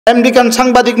American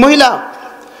সাংবাদিক মহিলা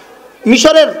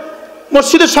মিশরের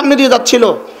মসজিদের সামনে দিয়ে যাচ্ছিল,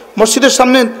 মসজিদের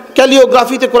সামনে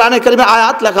ক্যালিওগ্রাফিতে কোরআনে কারিমে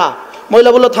আয়াত লেখা। মহিলা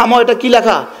বলল, থামো, এটা কি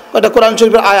লেখা? এটা কোরআন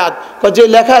শরীফের আয়াত। যে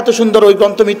লেখা এত সুন্দর, ওই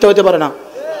গ্রন্থ মিথ্যা হতে পারে না।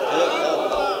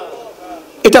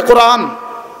 এটা কোরআন,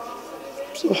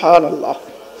 সুবহানাল্লাহ,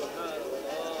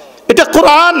 এটা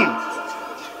কোরআন।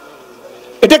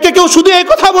 এটাকে কেউ শুধু এই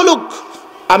কথা বলুক,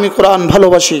 আমি কোরআন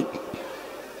ভালোবাসি,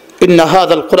 ইন্না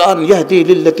হাযাল কোরআন ইয়াহদি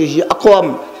লিল্লাতী হিয়া আকওয়াম,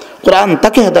 কোরআন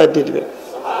তাকে হেদায়েত দিয়ে দিবে।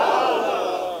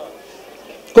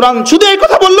 কোরআন শুধু এই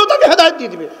কথা বললেও তাকে হেদায়েত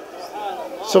দিয়ে দিবে।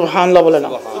 সুবহানাল্লাহ বলে না?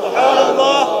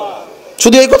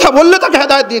 শুধু এই কথা বললে তাকে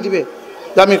হেদায়েত দিয়ে দিবে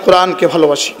যে আমি কোরআনকে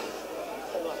ভালোবাসি।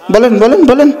 বলেন বলেন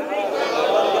বলেন,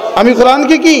 আমি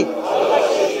কোরআনকে কি?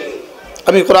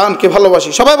 আমি কোরআনকে ভালোবাসি।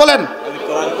 সবাই বলেন,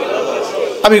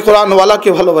 আমি কোরআনওয়ালাকে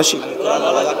ভালোবাসি,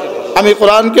 আমি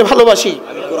কোরআনকে ভালোবাসি।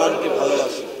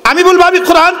 আমি বলবো আমি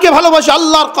কোরআনকে ভালোবাসি,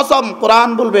 আল্লাহর কসম। কোরআন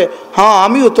বলবে, হ্যাঁ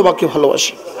আমিও তোমাকে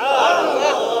ভালোবাসি।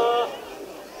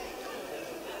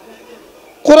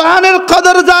 কোরআনের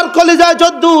কদর যার কলিজায়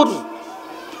যদ্দূর,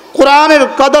 কোরআনের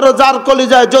কদর যার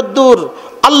কলিজায় যদ্দূর,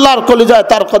 আল্লাহর কলিজায়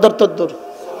তার কদর তদ্দূর।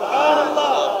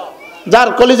 যার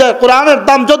কলিজায় কোরআনের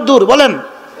দাম যদ্দূর, বলেন,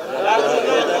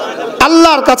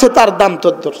 আল্লাহর কাছে তার দাম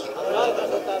তদ্দূর।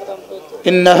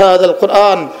 ইন্না হাযাল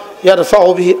কোরআন ইয়ারফাউ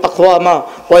বিহি আকওয়ামা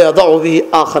ওয়া ইয়াদাউ বিহি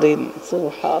আখারিন।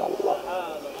 সুবহানাল্লাহ।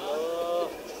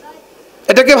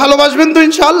 এটাকে ভালোবাসবেন তো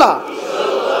ইনশাআল্লাহ?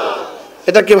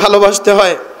 এটাকে ভালোবাসতে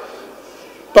হয়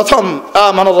প্রথম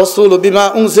আমানা রাসূলু বিমা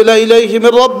উনজিলা ইলাইহি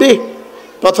মির রাব্বিহ,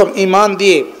 প্রথম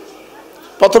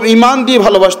ঈমান দিয়ে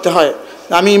ভালোবাসতে হয়।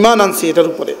 আমি ঈমান আনছি এটার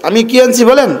উপরে। আমি কি আনছি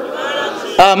বলেন?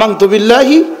 আমানতু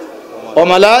বিল্লাহি ওয়া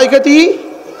মালাইকাতিহি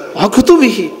ওয়া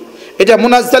কুতুবিহি। এটা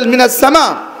মুনাজ্জাল মিনাস সামা,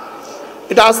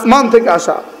 এটা আসমান থেকে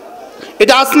আসা,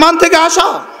 এটা আসমান থেকে আসা,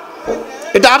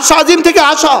 এটা আরশ আজিম থেকে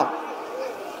আসা।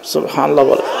 সুবহানাল্লাহ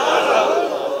বলে।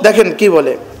 দেখেন কি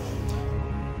বলে,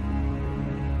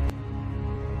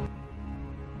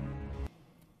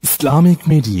 ইসলামিক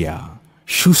মিডিয়া,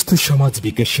 সুস্থ সমাজ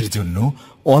বিকাশের জন্য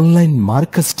অনলাইন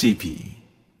মার্কাজ টিভি।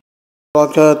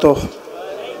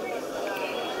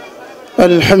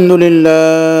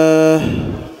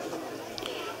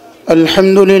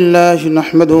 আলহামদুলিল্লাহ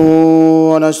নাহমাদুহু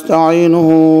ওয়া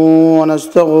নাস্তাঈনুহু ওয়া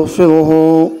নাস্তাগফিরুহু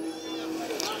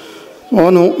ওয়া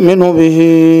নু'মিনু বিহি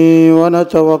ওয়া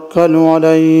নাতাওয়াক্কালু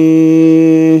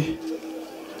আলাইহি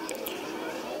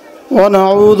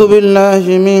ونعوذ بالله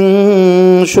من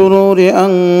شرور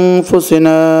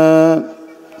أنفسنا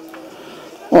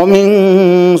ومن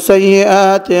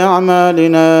سيئات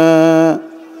أعمالنا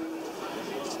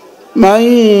من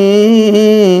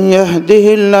يهده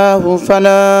الله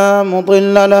فلا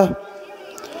مضل له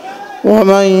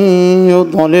ومن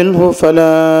يضلله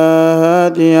فلا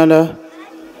هادي له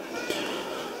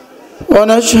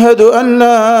ونشهد أن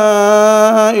لا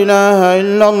إله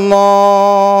إلا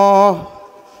الله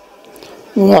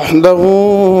وحده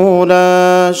لا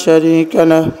شريك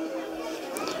له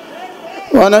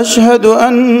ونشهد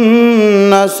أن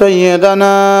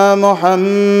سيدنا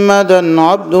محمدا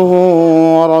عبده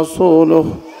ورسوله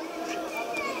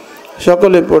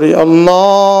সকলে পড়ি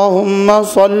اللهم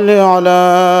صل على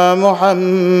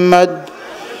محمد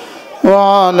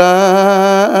وعلى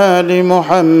آل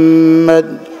محمد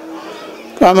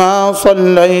كما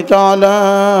صليت على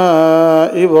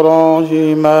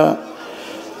إبراهيم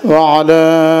وعلى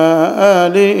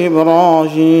آل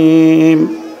إبراهيم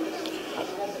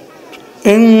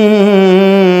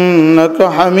إنك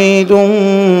حميد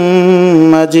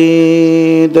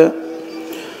مجيد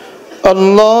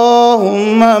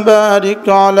اللهم بارك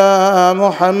على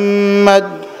محمد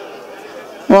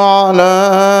وعلى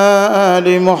آل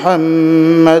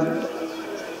محمد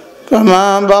كما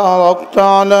باركت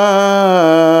على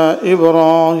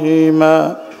إبراهيم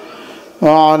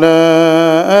وعلى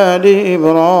آل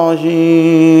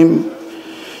إبراهيم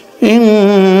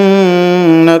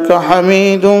إنك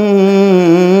حميد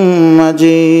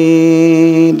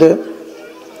مجيد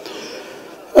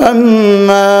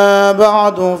أما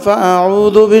بعد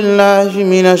فأعوذ بالله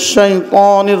من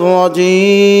الشيطان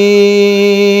الرجيم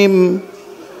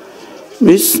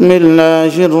بسم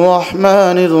الله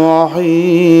الرحمن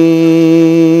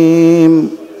الرحيم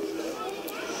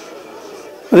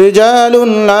رجال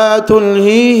لا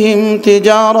تلهيهم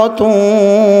تجارة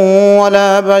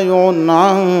ولا بيع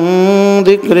عن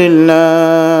ذكر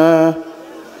الله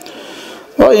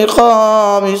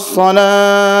وإقام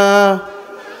الصلاة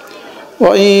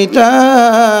وإيتاء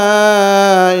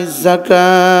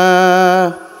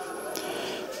الزكاة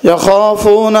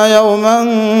يخافون يوما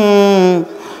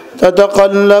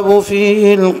تتقلب فيه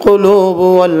القلوب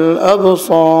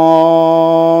والأبصار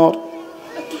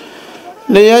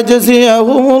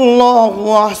ليجزيهم الله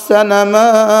أحسن ما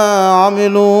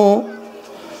عملوا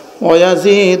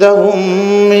ويزيدهم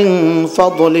من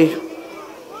فضله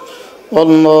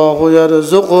والله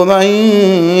يرزق من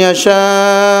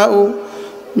يشاء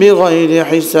بغير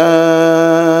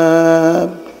حساب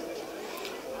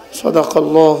صدق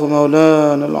الله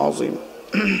مولانا العظيم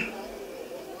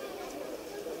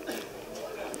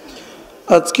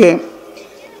আজকে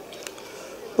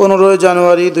 15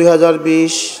 জানুয়ারি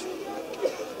 2020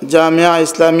 জামিয়া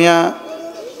ইসলামিয়া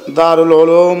দারুল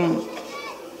উলুম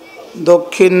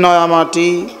দক্ষিণ নয়ামাটি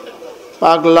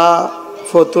পাগলা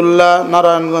ফতুল্লা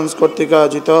নারায়ণগঞ্জ কর্তৃক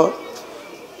আয়োজিত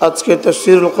আজকে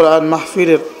তাফসীরুল কোরআন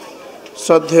মাহফিলের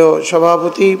শ্রদ্ধেয়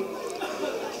সভাপতি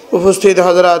উপস্থিত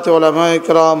হযরত উলামায়ে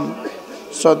কেরাম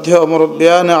শ্রদ্ধেয়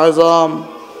মুরব্বিয়ানে আযম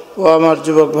ও আমার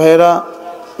যুবক ভাইরা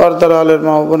পর্দার আলের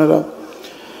মা ও বোনেরা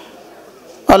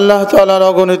আল্লাহ তাআলার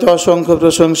অগণিত অসংখ্য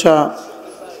প্রশংসা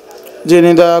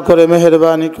যিনি দয়া করে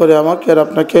মেহেরবানি করে আমাকে আর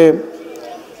আপনাকে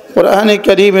কোরআনে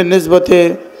কারীমের নিসবতে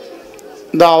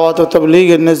দাওয়াত ও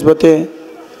তাবলীগের নিসবতে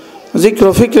জিক্র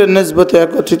ও ফিকরের নিসবতে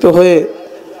একত্রিত হয়ে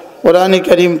কোরআনে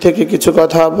কারীম থেকে কিছু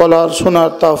কথা বলার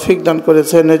শোনার তৌফিক দান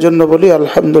করেছেন এজন্য বলি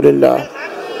আলহামদুলিল্লাহ।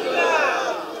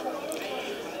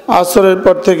 আসরের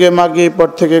পর থেকে মাগরিবের পর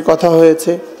থেকে কথা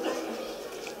হয়েছে,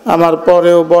 আমার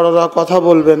পরেও বড়রা কথা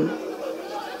বলবেন।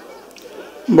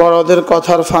 বড়দের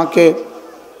কথার ফাঁকে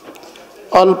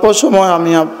অল্প সময়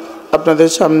আমি আপনাদের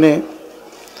সামনে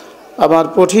আমার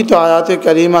পঠিত আয়াতে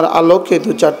কারিমার আলোকে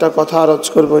দু চারটা কথা আরজ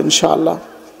করব ইনশাআল্লাহ।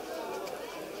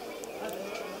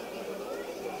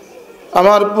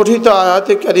 আমার পঠিত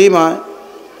আয়াতে কারিমায়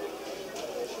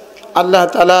আল্লাহ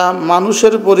তাআলা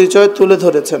মানুষের পরিচয় তুলে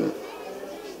ধরেছেন।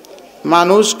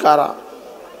 মানুষ কারা?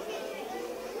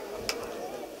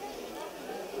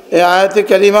 এই আয়াতে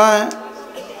কারিমায়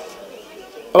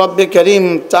রব্বে করিম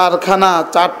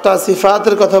চারটা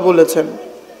সিফাতের কথা বলেছেন,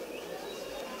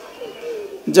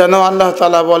 যেন আল্লাহ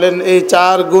তাআলা বলেন এই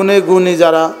চার গুণে গুণী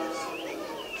যারা,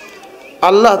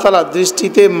 আল্লাহ তাআলার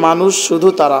দৃষ্টিতে মানুষ শুধু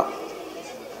তারা।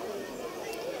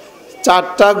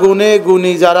 চারটা গুণে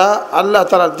গুণী যারা, আল্লাহ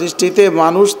তাআলার দৃষ্টিতে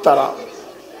মানুষ তারা।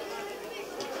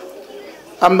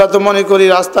 আমরা তো মনে করি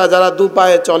রাস্তা যারা দু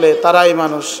পায়ে চলে তারাই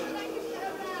মানুষ,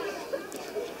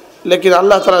 লেকিন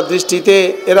আল্লাহ তাআলার দৃষ্টিতে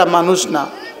এরা মানুষ না।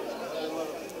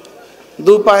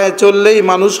 দু পায়ে চললেই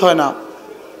মানুষ হয় না,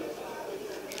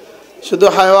 শুধু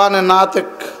হায়ওয়ানে নাতিক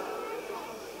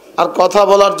আর কথা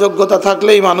বলার যোগ্যতা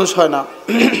থাকলেই মানুষ হয় না।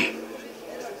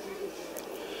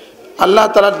 আল্লাহ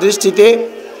তাআলার দৃষ্টিতে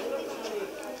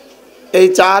এই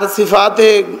চার সিফাতে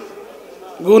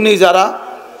গুণী যারা,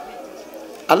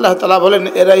 আল্লাহ তাআলা বলেন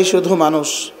এরাই শুধু মানুষ।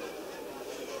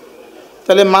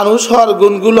 তাহলে মানুষ হওয়ার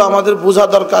গুণগুলো আমাদের বোঝা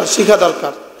দরকার, শেখা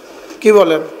দরকার। কি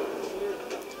বলেন?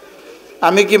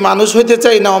 আমি কি মানুষ হইতে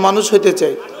চাই না অমানুষ হইতে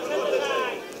চাই?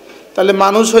 তাহলে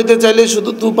মানুষ হইতে চাইলে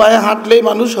শুধু দু পায়ে হাঁটলেই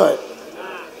মানুষ হয়?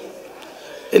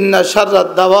 ইন্না শাররাদ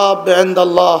দাওয়াব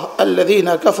ইনদাল্লাহ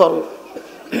আল্লাযীনা কাফারু।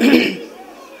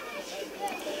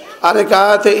 আরেক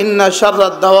আয়াতে ইন্না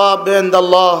শাররাদ দাওয়াব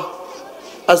ইনদাল্লাহ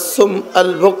আসসুম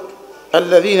আল-বুক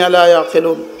আল্লাযীনা লা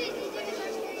ইয়াকিলুন।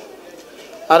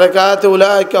 আরেক আয়াতে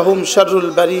উলাইকা হুম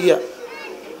শাররুল বারিয়া।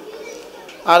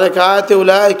 আরেক আয়াতে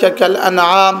উলাইকা কাল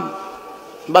আনআম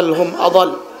বাল হুম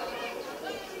আদাল।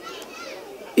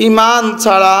 ঈমান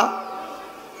ছাড়া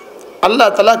আল্লাহ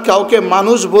তাআলা কাউকে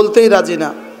মানুষ বলতেই রাজি না।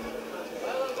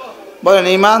 বলেন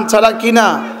ঈমান ছাড়া কি না?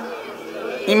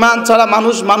 ঈমান ছাড়া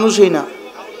মানুষ মানুষই না।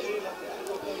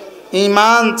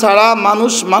 ঈমান ছাড়া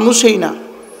মানুষ মানুষই না।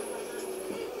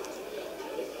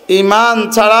 ঈমান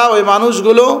ছাড়া ওই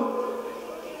মানুষগুলো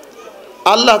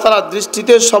আল্লাহ তাআলার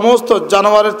দৃষ্টিতে সমস্ত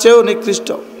জানোয়ারের চেয়েও নিকৃষ্ট।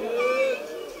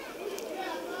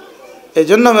 এই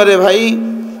জন্য মেরে ভাই,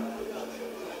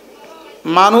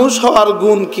 মানুষ হওয়ার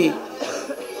গুণ কি?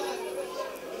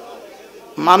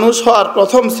 মানুষ হওয়ার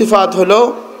প্রথম সিফাত হলো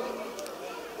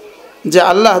যে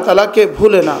আল্লাহ তাআলাকে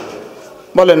ভুলে না।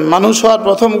 বলেন মানুষ হওয়ার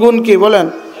প্রথম গুণ কি? বলেন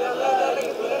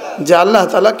যে আল্লাহ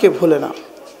তাআলাকে ভুলে না।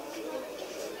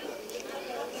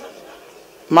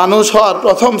 মানুষ হওয়ার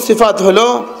প্রথম সিফাত হলো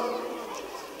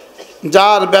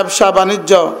যার ব্যবসা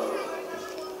বাণিজ্য,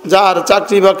 যার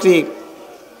চাকরি বাকরি,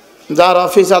 যার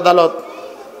অফিস আদালত,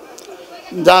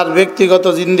 যার ব্যক্তিগত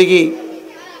জিন্দেগি,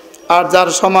 আর যার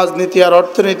সমাজনীতি আর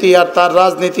অর্থনীতি আর তার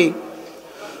রাজনীতি,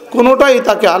 কোনোটাই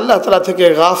তাকে আল্লাহ তাআলা থেকে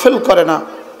গাফেল করে না।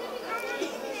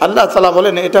 আল্লাহ তাআলা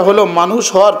বলেন এটা হলো মানুষ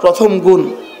হওয়ার প্রথম গুণ।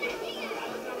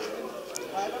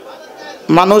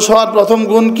 মানুষ হওয়ার প্রথম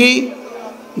গুণ কি?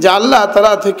 যে আল্লাহ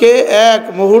তাআলা থেকে এক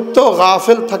মুহূর্ত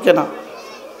গাফেল থাকে না,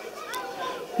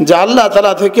 যে আল্লাহ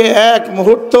তাআলা থেকে এক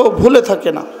মুহূর্ত ভুলে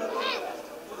থাকে না।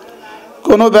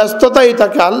 কোনো ব্যস্ততাই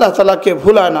তাকে আল্লাহ তাআলাকে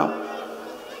ভুলায় না,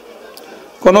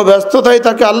 কোনো ব্যস্ততাই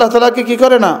তাকে আল্লাহ তাআলাকে কি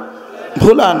করে না,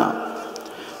 ভুলায় না।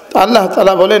 তো আল্লাহ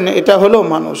তাআলা বলেন এটা হলো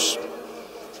মানুষ,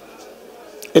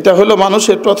 এটা হলো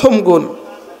মানুষের প্রথম গুণ।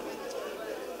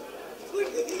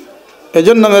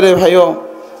 এজন্য মেরে ভাইও,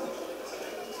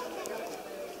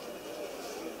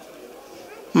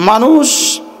 মানুষ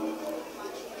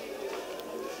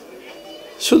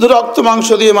শুধু রক্ত মাংস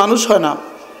দিয়ে মানুষ হয় না।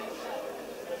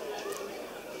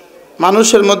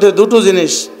 মানুষের মধ্যে দুটো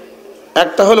জিনিস,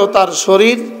 একটা হলো তার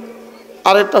শরীর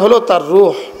আর একটা হলো তার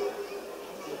রূহ।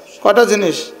 কয়টা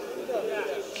জিনিস?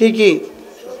 কি কি?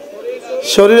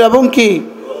 শরীর এবং কি?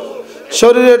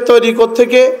 শরীরের তৈরি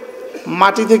কোত্থেকে?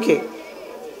 মাটি থেকে।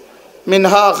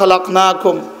 মিনহা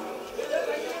খালাকনাকুম,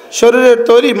 শরীরের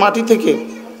তৈরি মাটি থেকে।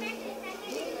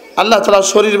 আল্লাহ তাআলা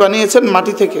শরীর বানিয়েছেন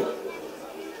মাটি থেকে।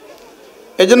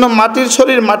 এজন্য মাটির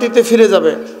শরীর মাটিতে ফিরে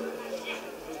যাবে,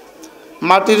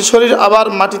 মাটির শরীর আবার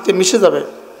মাটিতে মিশে যাবে।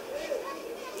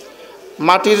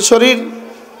 মাটির শরীর,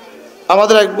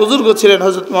 আমাদের এক বুজুর্গ ছিলেন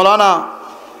হযরত মাওলানা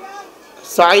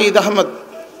সাঈদ আহমদ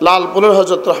লালপুরের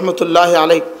হযরত রহমতুল্লাহ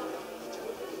আলাইহি,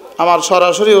 আমার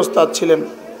সরাসরি ওস্তাদ ছিলেন।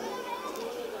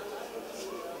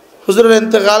 হুজুরের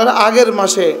ইন্তেকালের আগের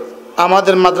মাসে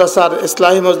আমাদের মাদ্রাসার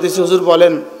ইসলাহি মজলিসে হুজুর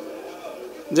বলেন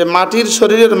যে মাটির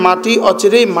শরীরের মাটি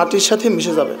অচিরেই মাটির সাথে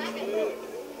মিশে যাবে।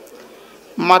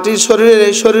 মাটির শরীরের,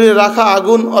 এই শরীরে রাখা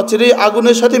আগুন অচিরেই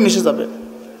আগুনের সাথে মিশে যাবে।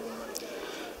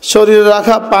 শরীরে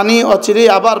রাখা পানি অচিরেই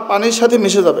আবার পানির সাথে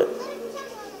মিশে যাবে।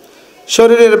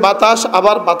 শরীরের বাতাস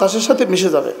আবার বাতাসের সাথে মিশে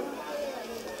যাবে।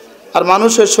 আর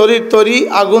মানুষের শরীর তৈরি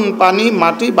আগুন, পানি,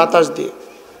 মাটি, বাতাস দিয়ে।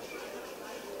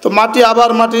 তো মাটি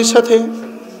আবার মাটির সাথে,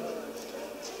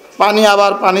 পানি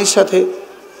আবার পানির সাথে,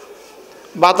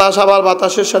 বাতাস আবার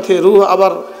বাতাসের সাথে, রূহ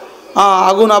আবার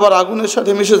আগুন আবার আগুনের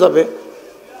সাথে মিশে যাবে।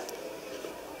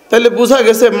 তাহলে বোঝা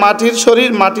গেছে মাটির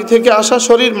শরীর, মাটি থেকে আসা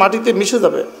শরীর মাটিতে মিশে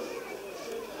যাবে।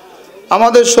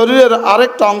 আমাদের শরীরের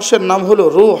আরেকটা অংশের নাম হলো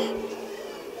রূহ।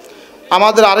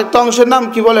 আমাদের আরেকটা অংশের নাম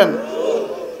কি বলেন?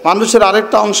 মানুষের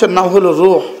আরেকটা অংশের নাম হলো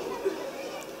রূহ।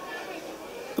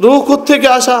 রূহ কোত্থেকে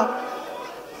আসা?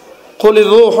 কুলির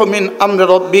রূহু মিন আমরি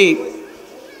রব্বি,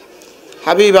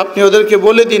 হাবিব আপনি ওদেরকে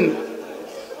বলে দিন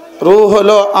রূহ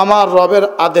হলো আমার রবের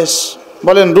আদেশ।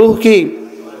 বলেন রূহ কি?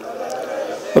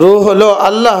 রূহ হলো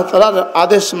আল্লাহ তাআলার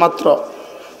আদেশ মাত্র।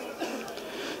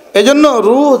 এজন্য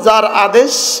রূহ যার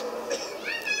আদেশ,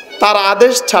 তার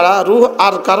আদেশ ছাড়া রূহ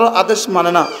আর কারো আদেশ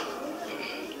মানে না।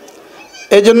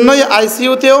 এজন্যই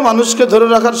আইসিইউতেও মানুষকে ধরে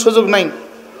রাখার সুযোগ নাই।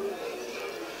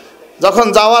 যখন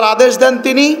যাওয়ার আদেশ দেন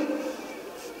তিনি,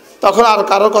 তখন আর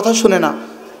কারো কথা শুনে না।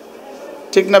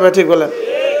 ঠিক না ঠিক বলেন?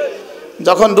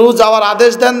 যখন রূহ যাওয়ার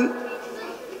আদেশ দেন,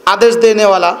 আদেশ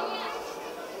দেনেওয়ালা,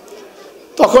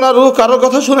 তখন আর রূহ কারো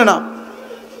কথা শুনে না।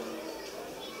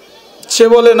 সে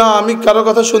বলে না আমি কারো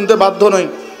কথা শুনতে বাধ্য নই।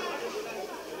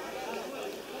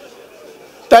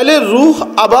 তাইলে রূহ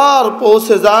আবার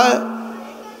পৌঁছে যায়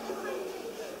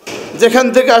যেখান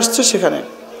থেকে আসছে সেখানে।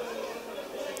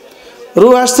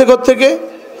 রূহ আসছে কোত্থেকে?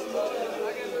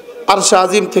 আরশ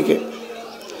আজিম থেকে।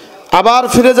 আবার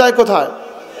ফিরে যায় কোথায়?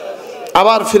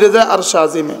 আবার ফিরে যায় আরশ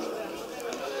আজিমে।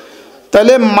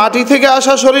 তাহলে মাটি থেকে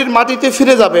আসা শরীর মাটিতে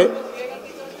ফিরে যাবে,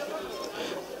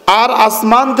 আর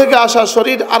আসমান থেকে আসা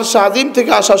শরীর, আরশ আজিম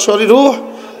থেকে আসা শরীর, রূহ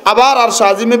আবার আরশ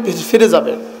আজিমে ফিরে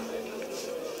যাবে।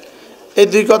 এই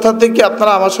দুই কথা থেকে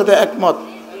আপনারা আমার সাথে একমত?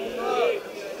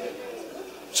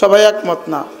 সবাই একমত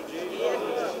না?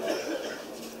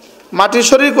 মাটির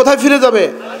শরীর কোথায় ফিরে যাবে?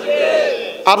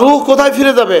 আর রূহ কোথায়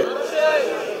ফিরে যাবে?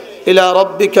 ইলা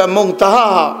রাব্বিকা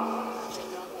মুনতাহাহা।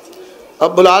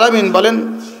 রব্বুল আলামিন বলেন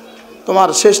তোমার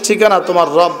শেষ ঠিকানা তোমার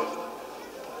রব।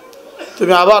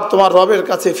 তুমি আবার তোমার রবের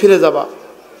কাছে ফিরে যাবা।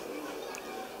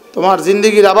 তোমার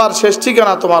জিন্দেগির আবার শেষ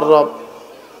ঠিকানা তোমার রব।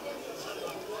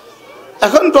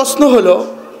 এখন প্রশ্ন হলো,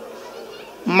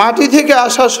 মাটি থেকে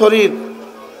আসা শরীর,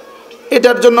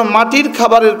 এটার জন্য মাটির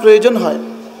খাবারের প্রয়োজন হয়।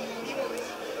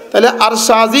 তাহলে আরশ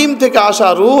আজিম থেকে আসা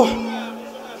রূহ,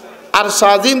 আরশ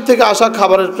আজিম থেকে আসা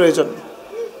খাবারের প্রয়োজন।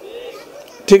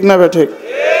 ঠিক না ঠিক?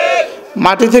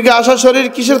 মাটি থেকে আসা শরীর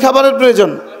কিসের খাবারের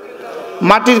প্রয়োজন?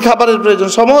 মাটির খাবারের প্রয়োজন।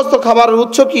 সমস্ত খাবারের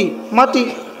উৎস কি? মাটি।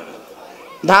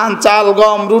 ধান, চাল,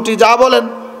 গম, রুটি যা বলেন,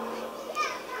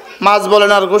 মাছ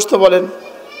বলেন আর গোশত বলেন,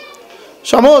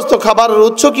 সমস্ত খাবারের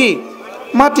উৎস কি?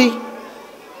 মাটি।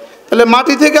 তাহলে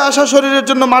মাটি থেকে আসা শরীরের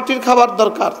জন্য মাটির খাবার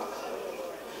দরকার।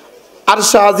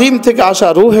 আরশ আজিম থেকে আসা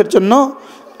রূহের জন্য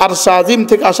আরশ আজিম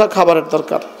থেকে আসা খাবারের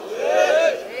দরকার।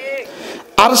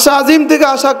 আরশ আজিম থেকে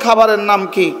আসা খাবারের নাম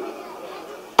কি?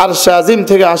 আরশ আজিম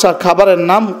থেকে আসা খাবারের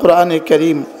নাম কোরআনে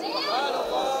কারীম।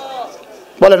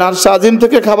 বলেন আরশ আজিম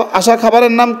থেকে আসা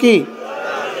খাবারের নাম কি?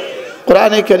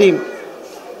 কোরআনে কারীম।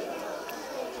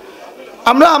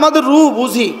 আমরা আমাদের রূহ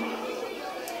বুঝি,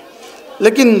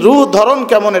 লেকিন রূহ ধরন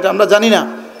কেমন এটা আমরা জানি না।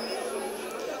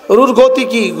 রূহর গতি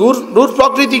কি, রূহর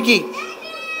প্রকৃতি কি,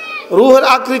 রূহের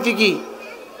আকৃতি কি,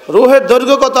 রূহের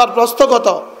দৈর্ঘ্য কত আর প্রস্থ কত,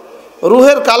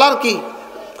 রূহের কালার কি,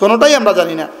 কোনোটাই আমরা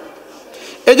জানি না।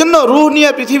 এই জন্য রূহ নিয়ে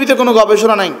পৃথিবীতে কোনো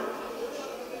গবেষণা নাই।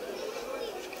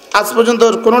 আজ পর্যন্ত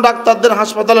কোনো ডাক্তারদের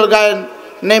হাসপাতালের গায়ে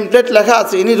নেম প্লেট লেখা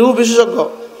আছে ইনি রূহ বিশেষজ্ঞ?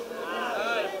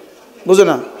 বুঝে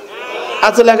না?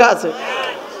 আছে, লেখা আছে।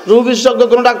 রূহ বিশেষজ্ঞ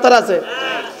কোনো ডাক্তার আছে?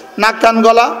 নাক কান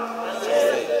গলা,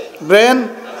 ব্রেন,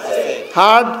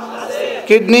 হার্ট,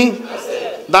 কিডনি,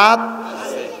 দাঁত,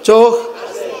 চোখ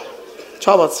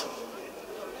সব আছে।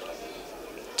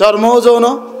 চর্ম, যৌন,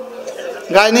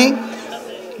 গাইনি,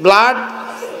 ব্লাড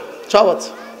সব আছে।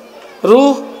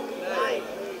 রূহ,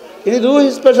 ইনি রূহ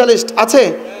স্পেশালিস্ট আছে?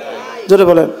 জোরে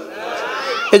বলেন।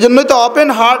 এই জন্যই তো ওপেন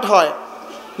হার্ট হয়,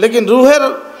 লেকিন রূহের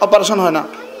অপারেশন হয় না।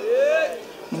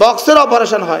 বক্সের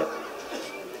অপারেশন হয়,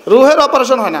 রূহের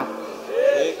অপারেশন হয় না।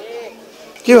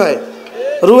 কি হয়?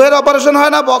 রূহের অপারেশন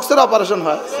হয় না, বক্সের অপারেশন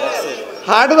হয়,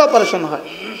 হার্টের অপারেশন হয়,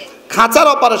 খাঁচার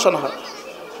অপারেশন হয়,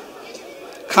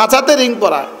 খাঁচাতে রিং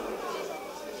পরায়।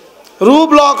 রূহ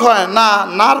ব্লক হয় না,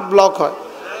 নার্ভ ব্লক হয়।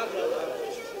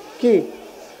 কি?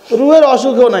 রূহের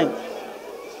অসুখও নাই,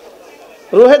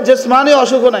 রূহের জিসমানি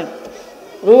অসুখও নাই,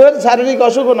 রূহের শারীরিক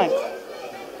অসুখও নাই,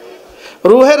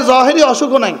 রূহের জহিরি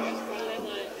অসুখও নাই।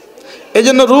 এই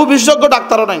জন্য রূহ বিশেষজ্ঞ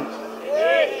ডাক্তারও নাই।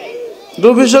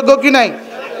 রূহ বিশেষজ্ঞ কি নাই?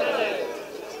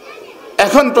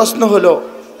 এখন প্রশ্ন হলো,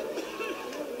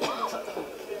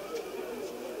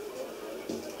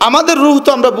 আমাদের রূহ তো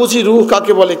আমরা বুঝি, রূহ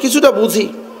কাকে বলে কিছুটা বুঝি,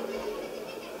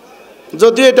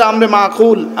 যদিও এটা আমরা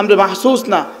মাকুল, আমরা মাহসুস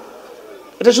না,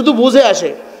 এটা শুধু বুঝে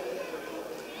আসে।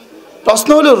 প্রশ্ন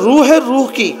হলো রূহের রূহ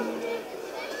কি?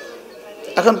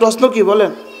 এখন প্রশ্ন কি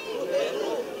বলেন?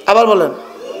 আবার বলেন।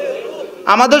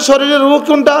 আমাদের শরীরের রূহ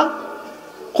কোনটা?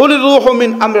 কুল রূহু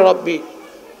মিন আমরি রাব্বি।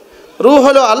 রূহ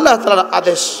হলো আল্লাহ তাআলার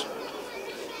আদেশ।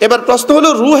 এবার প্রশ্ন হলো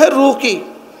রূহের রূহ কি?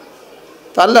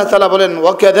 তো আল্লাহ তাআলা বলেন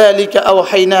ওয়া কাযালিকা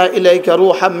আওহাইনা ইলাইকা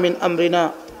রূহাম মিন আমরিনা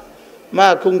মা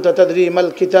কুনতা তাদরি মাল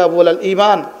কিতাব ওয়াল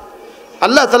ঈমান।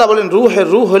 আল্লাহ তাআলা বলেন রূহের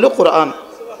রূহ হলো কোরআন।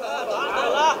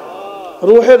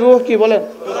 রূহের রূহ কি বলেন?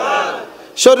 কোরআন।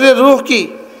 শরীরের রূহ কি?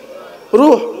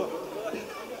 রূহ।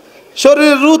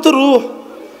 শরীরের রূহ তো রূহ।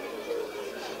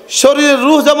 শরীরের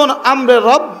রূহ যেমন আমরে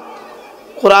রব,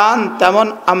 কোরআন তেমন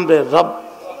আমরে রব।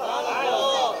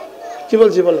 কি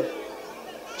বলছি বলো?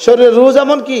 শরীরের রূহ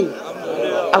যেমন কি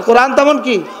আর কোরআন তেমন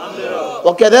কি?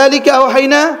 ওয়া কাযালিকা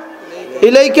আওহাইনা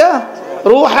ইলাইকা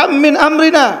রূহাম মিন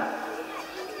আমরিনা।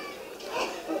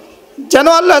 যেন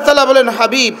আল্লাহ তাআলা বলেন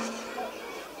হাবিব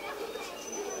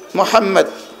মুহাম্মদ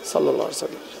সাল্লাল্লাহু আলাইহি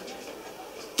ওয়াসাল্লাম,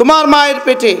 তোমার মায়ের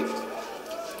পেটে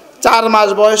 4 মাস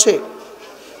বয়সে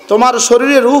তোমার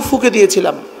শরীরে রূহ ফুঁকে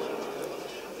দিয়েছিলাম,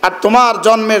 আর তোমার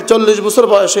জন্মের 40 বছর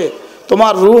বয়সে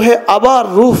তোমার রূহে আবার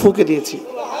রূহ ফুঁকে দিয়েছি।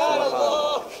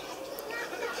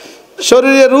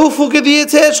 শরীরে রূহ ফুঁকে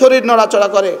দিয়েছে, শরীর নড়াচড়া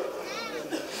করে।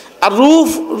 আর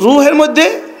রূহের মধ্যে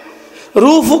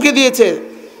রূহ ফুঁকে দিয়েছে,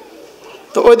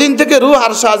 তো ওই দিন থেকে রূহ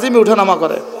আরশে আজিমে উঠানামা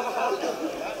করে।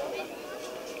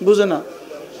 বুঝে না?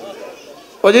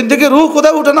 ওই দিন থেকে রূহ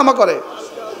কোথায় উঠানামা করে?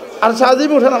 আরশে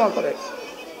আজিমে উঠানামা করে।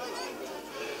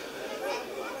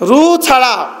 রূহ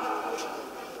ছাড়া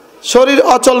শরীর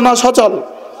অচল না সচল?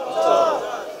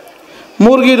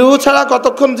 মুরগি রূহ ছাড়া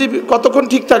কতক্ষণ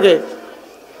ঠিক থাকে?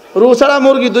 রূহ ছাড়া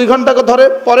মুরগি 2 ঘন্টা ধরে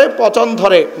পরে পচন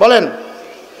ধরে। বলেন,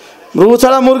 রূহ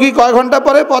ছাড়া মুরগি কয় ঘন্টা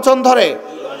পরে পচন ধরে?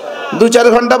 2-4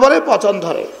 ঘন্টা পরে পচন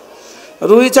ধরে।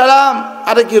 রূহ ছাড়া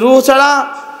রূহ ছাড়া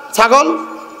ছাগল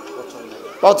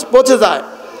পচে যায়।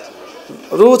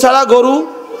 রূহ ছাড়া গরু,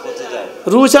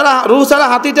 রূহ ছাড়া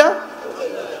হাতিটা,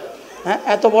 হ্যাঁ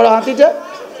এত বড় হাতিটা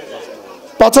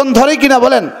পচন ধরে কিনা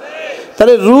বলেন?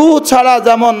 তাহলে রূহ ছাড়া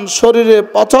যেমন শরীরে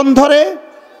পচন ধরে,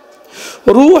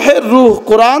 রূহের রূহ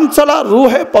কোরআন ছাড়া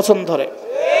রূহে পচন ধরে।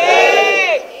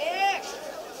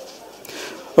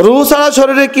 রূহ ছাড়া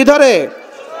শরীরে কি ধরে?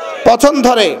 পচন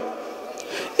ধরে।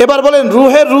 এবার বলেন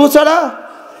রূহের রূহ ছাড়া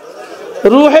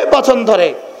রূহে পচন ধরে।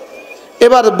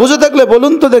 এবার বুঝে থাকলে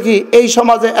বলুন তো দেখি, এই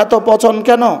সমাজে এত পচন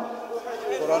কেন?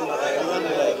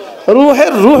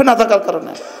 রূহের রূহ না থাকার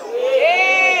কারণে।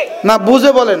 না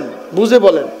বুঝে বলেন, বুঝে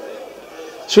বলেন,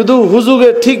 শুধু হুজুগে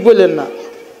ঠিক বললেন না,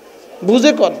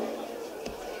 বুঝে কন।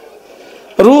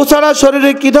 রূহ ছাড়া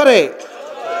শরীরে কি ধরে?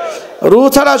 রূহ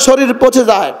ছাড়া শরীর পচে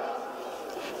যায়,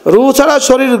 রূহ ছাড়া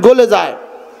শরীর গলে যায়,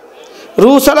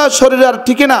 রূহ ছাড়া শরীর আর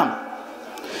টিকে না।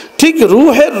 ঠিক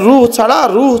রূহের রূহ ছাড়া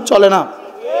রূহ চলে না।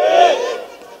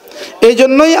 এই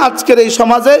জন্যই আজকের এই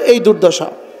সমাজে এই দুর্দশা।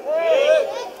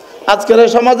 আজকের এই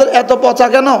সমাজের এত পচা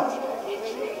কেন?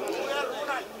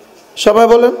 সবাই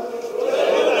বলেন,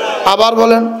 আবার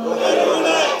বলেন,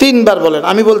 3 বার বলেন,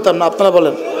 আমি বলতাম না, আপনারা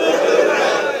বলেন।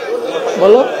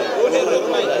 বলো,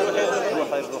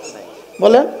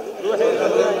 বলেন।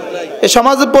 এই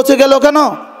সমাজে পচে গেল কেন?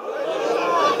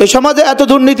 এই সমাজে এত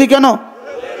দুর্নীতি কেন?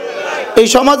 এই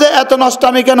সমাজে এত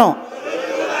নষ্টামি কেন?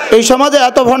 এই সমাজে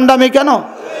এত ভণ্ডামি কেন?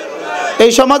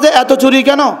 এই সমাজে এত চুরি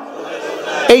কেন?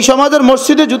 এই সমাজের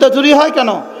মসজিদে জুতা চুরি হয় কেন?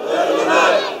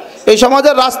 এই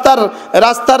সমাজের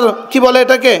রাস্তার কি বলে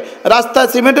এটাকে, রাস্তায়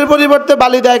সিমেন্টের পরিবর্তে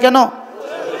বালি দেয় কেন?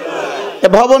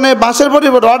 ভবনে বাঁশের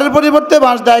পরিবর্তে, রডের পরিবর্তে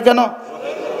বাঁশ দেয় কেন?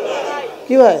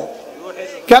 কি ভাই,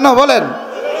 কেন বলেন?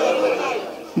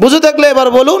 বুঝে থাকলে এবার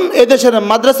বলুন। এদেশের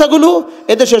মাদ্রাসাগুলো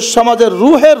এদেশের সমাজের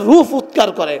রুহের রূপ উৎকার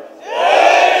করে।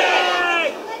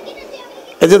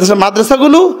 এই যে দেশের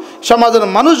মাদ্রাসাগুলো সমাজের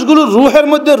মানুষগুলো রুহের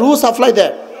মধ্যে রুহ সাপ্লাই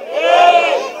দেয়।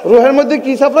 রুহের মধ্যে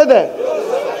কি সাপ্লাই দেয়?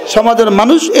 সমাজের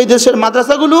মানুষ, এই দেশের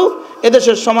মাদ্রাসাগুলো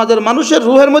এদেশের সমাজের মানুষের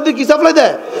রুহের মধ্যে কি সাপ্লাই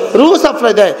দেয়? রুহ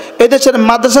সাপ্লাই দেয়। এদেশের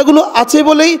মাদ্রাসাগুলো আছে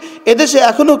বলেই এদেশে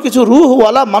এখনো কিছু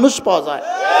রুহওয়ালা মানুষ পাওয়া যায়,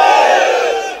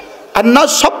 আর না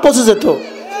সব পচে যেত,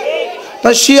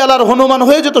 শিয়াল আর হনুমান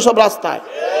হয়ে যেত সব রাস্তায়।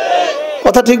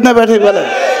 কথা ঠিক না ব্যাঠিক বলেন?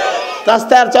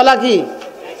 রাস্তায় আর চলা কি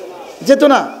যেত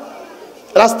না,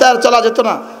 রাস্তায় আর চলা যেত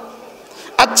না।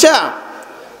 আচ্ছা,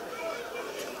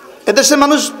 এদেশের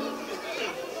মানুষ,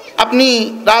 আপনি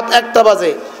রাত 1টা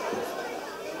বাজে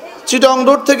চিটং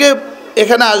রোড থেকে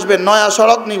এখানে আসবেন, নয়া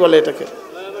সড়ক নি বলে এটাকে,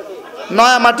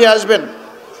 নয়া মাটি আসবেন,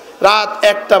 রাত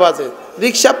 1টা বাজে,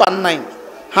 রিক্সা পান নাই,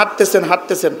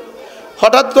 হাঁটতেছেন,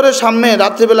 হঠাৎ করে সামনে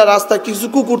রাত্রিবেলা রাস্তায় কিছু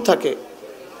কুকুর থাকে,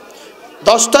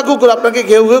 10টা কুকুর আপনাকে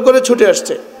ঘেউ ঘেউ করে ছুটে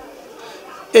আসছে।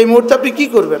 এই মুহূর্তে আপনি কি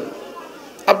করবেন?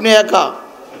 আপনি একা,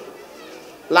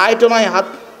 লাইটও নাই, হাত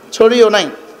ছড়িও নাই,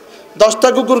 10টা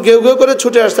কুকুর ঘেউ ঘেউ করে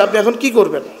ছুটে আসছে, আপনি এখন কি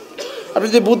করবেন? আপনি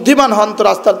যদি বুদ্ধিমান হন তো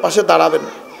রাস্তার পাশে দাঁড়াবেন,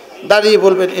 দাঁড়িয়ে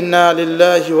বলবেন ইন্না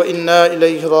লিল্লাহি ওয়া ইন্না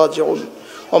ইলাইহি রাজিউন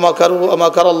ওয়া মাকারু ওয়া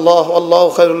মাকারাল্লাহু আল্লাহু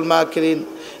খায়রুল মাকিরিন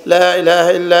লা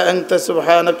ইলাহা ইল্লা আনতা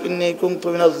সুবহানাক ইন্নী কুনতু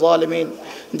মিনাজ জালিমিন।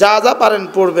 যা যা পারেন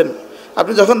পড়বেন।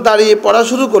 আপনি যখন দাঁড়িয়ে পড়া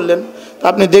শুরু করলেন,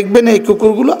 আপনি দেখবেন এই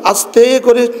কুকুরগুলো আস্তে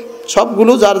করে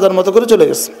সবগুলো যার যার মতো করে চলে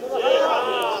গেছে।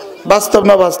 বাস্তব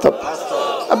না বাস্তব?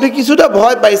 আপনি কিছুটা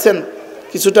ভয় পাইছেন,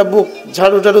 কিছুটা বুক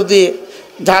ঝাড়ু দিয়ে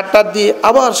ঝাড়টার দিয়ে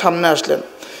আবার সামনে আসলেন।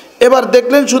 এবার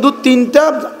দেখলেন শুধু 3টা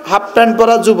হাফ প্যান্ট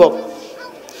পরা যুবক,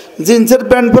 জিন্সের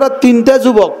প্যান্ট পরা 3টা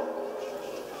যুবক,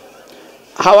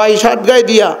 হাওয়াই শার্ট গায়ে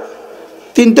দিয়া,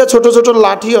 3টা ছোট ছোট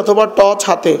লাঠি অথবা টর্চ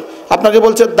হাতে আপনাকে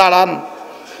বলছে দাঁড়ান।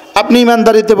 আপনি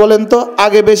ইমানদারিতে বলেন তো,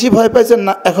 আগে বেশি ভয় পাইছেন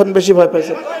না এখন বেশি ভয়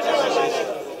পাইছেন?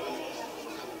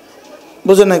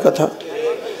 বুঝেন নাই কথা?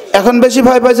 এখন বেশি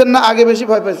ভয় পাইছেন না আগে বেশি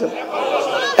ভয় পাইছেন?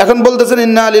 এখন বলতেছেন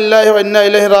ইন্না লিল্লাহি ওয়া ইন্না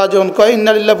ইলাইহি রাজিউন। কয়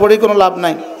ইন্না লিল্লাহ পড়ে কোনো লাভ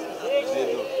নাই।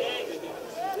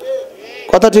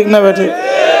 কথা ঠিক না বেঠি?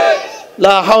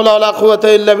 লা হাওলা ওয়ালা কুওয়াতা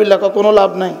ইল্লা বিল্লাহ কোনো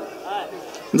লাভ নাই,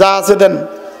 যা আছে দেন।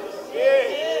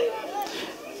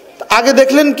 আগে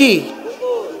দেখলেন কি,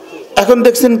 এখন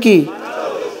দেখছেন কি?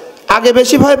 আগে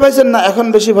বেশি ভয় পাইছেন না এখন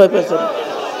বেশি ভয় পাইছেন?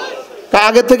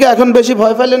 আগে থেকে এখন বেশি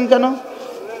ভয় পাইলেন কেন?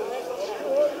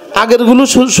 আগেরগুলো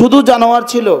শুধু জানোয়ার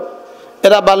ছিল,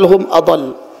 এরা বালহুম আদাল।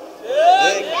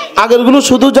 আগেরগুলো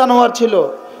শুধু জানোয়ার ছিল,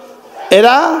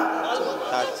 এরা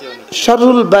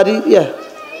শারুল বারিয়া।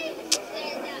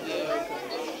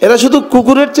 এরা শুধু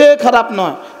কুকুরের চেয়ে খারাপ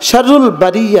নয়, শারুল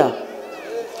বারিয়া।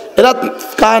 এরা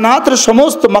কায়নাতের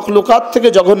সমস্ত মাখলুকাত থেকে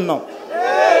জঘন্য।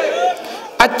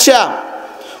 আচ্ছা,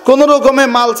 কোন রকমে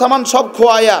মাল সামান সব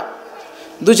খোয়াইয়া,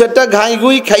 2-4টা ঘাই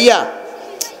গুই খাইয়া,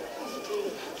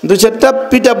 2-4টা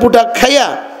পিঠা পুটা খাইয়া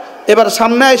এবার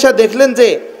সামনে এসে দেখলেন যে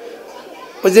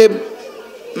ওই যে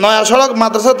নয়া সড়ক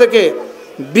মাদ্রাসা থেকে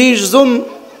 20 জন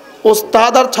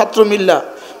ওস্তাদ আর ছাত্র মিল্লা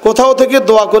কোথাও থেকে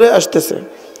দোয়া করে আসতেছে।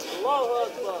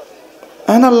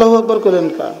 হ্যাঁ, আল্লাহু আকবার করেন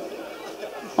কা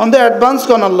অন দ্য অ্যাডভান্স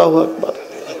কোন আল্লাহু আকবার।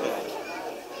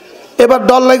 এবার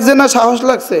ডর লাগছে না সাহস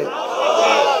লাগছে?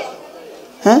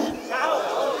 হ্যাঁ,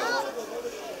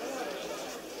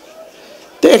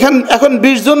 তো এখন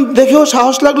 20 জন দেখেও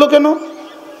সাহস লাগলো কেন?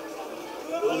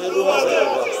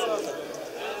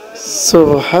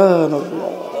 সুবহানাল্লাহ।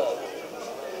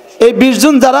 এই 20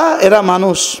 জন যারা, এরা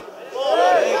মানুষ।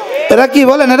 এরা কি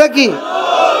বলেন? এরা কি?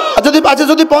 আর যদি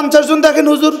 50 জন দেখেন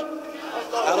হুজুর,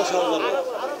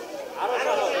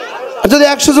 আর যদি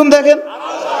 100 জন দেখেন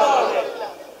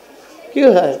কি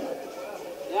হয়?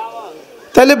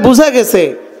 তাহলে বোঝা গেছে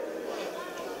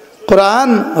কোরআন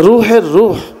রুহের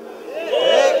রুহ।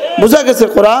 বোঝা গেছে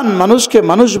কোরআন মানুষকে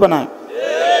মানুষ বানায়।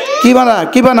 কি বানায়?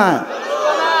 কি বানায়?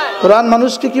 কোরআন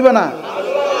মানুষকে কি বানায়?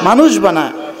 মানুষ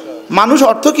বানায়। মানুষ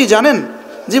অর্থ কি জানেন?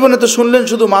 জীবনে তো শুনলেন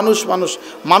শুধু মানুষ মানুষ।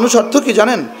 মানুষ অর্থ কি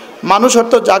জানেন? মানুষ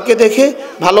অর্থ যাকে দেখে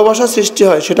ভালোবাসা সৃষ্টি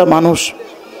হয় সেটা মানুষ।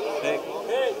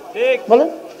 বলেন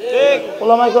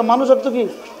ওলামায়ে কেরাম, মানুষ অর্থ কি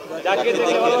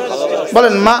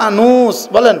বলেন? মানুষ।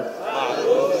 বলেন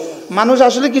মানুষ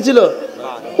আসলে কি ছিল?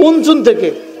 উনচুন থেকে।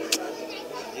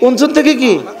 উনচুন থেকে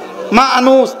কি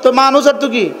মানুষ। তো মানুষ অর্থ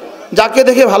কি? যাকে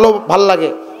দেখে ভাল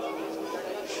লাগে।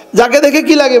 যাকে দেখে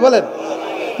কি লাগে বলেন?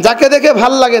 যাকে দেখে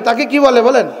ভাল লাগে তাকে কি বলে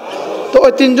বলেন? তো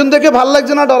ওই তিনজন দেখে ভাল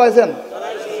লাগছে না ডরাইছেন?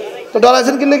 তো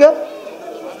ডরাইছেন কি লেগে?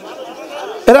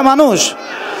 এরা মানুষ।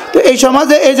 তো এই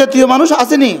সমাজে এই জাতীয় মানুষ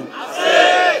আসেনি?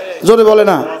 জোরে বলে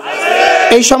না।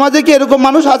 এই সমাজে কি এরকম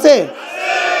মানুষ আছে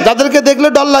যাদেরকে দেখলে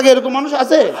ডর লাগে? এরকম মানুষ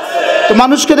আছে? তো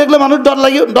মানুষকে দেখলে মানুষ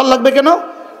ডর লাগবে কেন?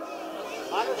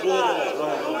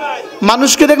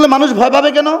 মানুষকে দেখলে মানুষ ভয় পাবে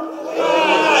কেন?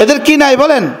 এদের কি নাই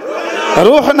বলেন?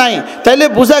 রূহ নাই। তাইলে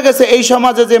বোঝা গেছে এই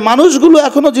সমাজে যে মানুষগুলো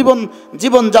এখনো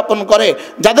জীবন যাপন করে,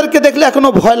 যাদেরকে দেখলে এখনো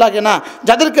ভয় লাগে না,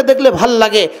 যাদেরকে দেখলে ভাল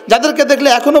লাগে, যাদেরকে দেখলে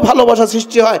এখনো ভালোবাসা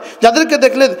সৃষ্টি হয়, যাদেরকে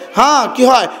দেখলে কি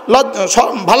হয়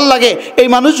ভাল লাগে, এই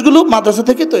মানুষগুলো মাদ্রাসা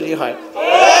থেকে তৈরি হয়।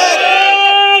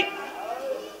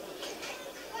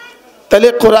 তাহলে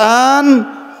কোরআন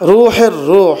রূহের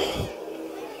রূহ।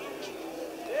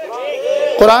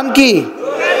 কোরআন কি?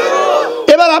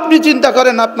 এবার আপনি চিন্তা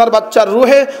করেন আপনার বাচ্চার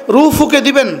রুহে রূহ ফুঁকে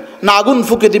দিবেন না আগুন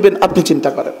ফুঁকে দিবেন? আপনি চিন্তা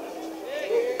করেন।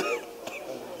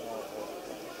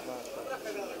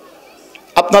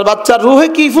 আপনার বাচ্চার রুহে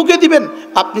কি ফুঁকে দিবেন?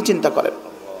 আপনি চিন্তা করেন।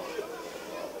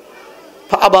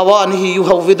 ফাআবাওয়ানিহি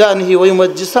ইউহাউবিদানিহি ওয়া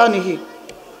ইউমাজ্জিসানিহি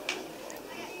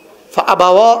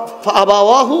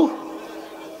ফাআবাওয়াহু,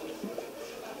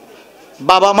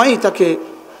 বাবা মাই তাকে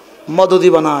মদদি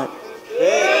বানায়,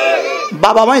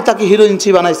 বাবা মাই তাকে হিরোইনছি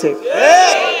বানাইছে,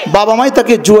 বাবা মাই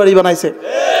তাকে জুয়ারি বানাইছে,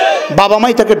 বাবা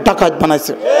মাই তাকে ডাকাত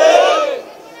বানাইছে,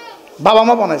 বাবা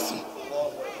মা বানাইছে,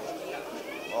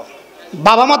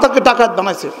 বাবা মা তাকে ডাকাত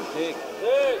বানাইছে,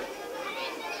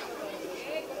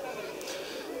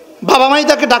 বাবা মাই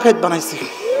তাকে ডাকাত বানাইছে,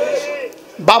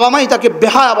 বাবা মাই তাকে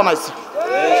বেহায়া বানাইছে,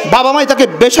 বাবা মাই তাকে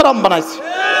বেশরম বানাইছে।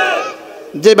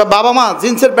 যে বাবা মা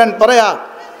জিন্সের প্যান্ট পরায়া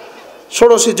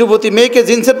ষোড়শী যুবতী মেয়েকে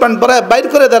জিন্সের প্যান্ট পরায় বাইর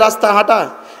করে দেয় রাস্তায় হাঁটায়,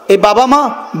 এই বাবা মা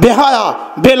বেহায়া,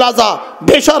 বেলাজা,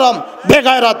 বেশরম,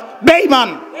 বেগায়রাত, বেঈমান।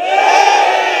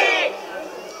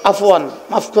 আফওয়ান,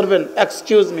 মাফ করবেন,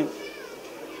 এক্সকিউজ মি,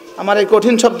 আমার এই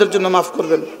কঠিন শব্দের জন্য মাফ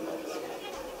করবেন।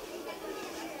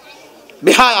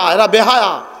 বেহায়া, এরা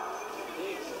বেহায়া,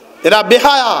 এরা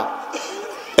বেহায়া,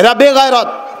 এরা বেগায়রাত,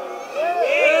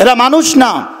 এরা মানুষ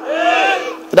না,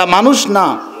 এরা মানুষ না,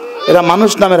 এরা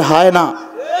মানুষ নামের হায় না।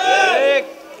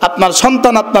 আপনার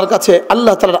সন্তান আপনার কাছে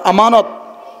আল্লাহ তাআলার আমানত।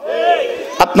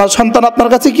 আপনার সন্তান আপনার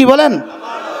কাছে কি বলেন?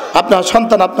 আপনার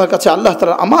সন্তান আপনার কাছে আল্লাহ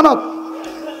তাআলার আমানত।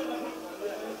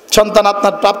 সন্তান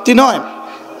আপনার প্রাপ্তি নয়,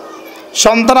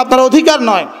 সন্তান আপনার অধিকার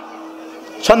নয়,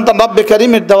 সন্তান রব্বে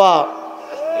কারীমের দেওয়া।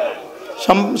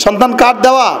 সন্তান কার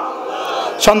দেওয়া?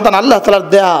 সন্তান আল্লাহ তাআলার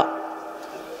দেয়া।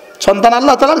 সন্তান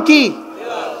আল্লাহ তাআলার কি?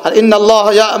 আর ইন্নাল্লাহ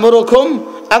ইয়া'মুরুকুম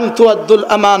আন তুআদ্দুল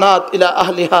আমানাত ইলা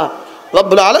আহলিহা।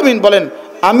 রব্বুল আলামিন বলেন,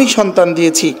 আমি সন্তান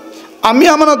দিয়েছি, আমি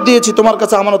আমানত দিয়েছি, তোমার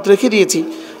কাছে আমানত রেখে দিয়েছি,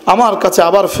 আমার কাছে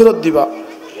আবার ফেরত দিবা।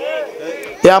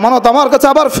 এই আমানত আমার কাছে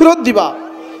আবার ফেরত দিবা।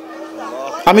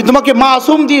 আমি তোমাকে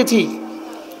মাসুম দিয়েছি,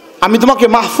 আমি তোমাকে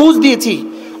মাহফুজ দিয়েছি,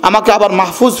 আমাকে আবার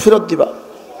মাহফুজ ফেরত দিবা।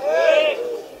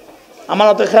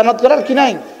 আমানতে খেয়ানত করার কি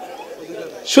নাই?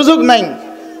 সুযোগ নাই।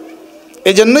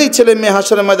 এই জন্যই ছেলে মেয়ে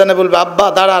হাসরের ময়দানে বলবে, আব্বা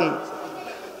দাঁড়ান,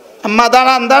 আম্মা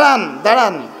দাঁড়ান, দাঁড়ান,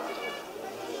 দাঁড়ান।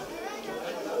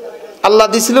 আল্লাহ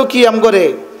দিছিল কি আম করে?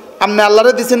 আপনি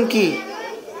আল্লাহরে দিছেন কি?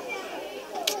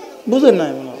 বুঝেন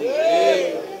নাই?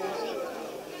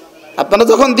 আপনারা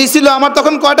যখন দিছিল আমার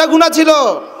তখন কয়টা গুনাহ ছিল?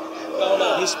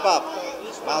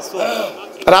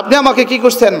 আর আপনি আমাকে কি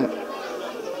করছেন?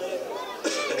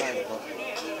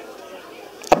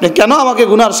 আপনি কেন আমাকে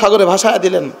গুনার সাগরে ভাসায়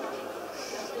দিলেন?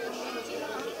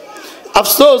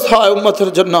 আফসোস হয় উম্মতের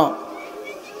জন্য,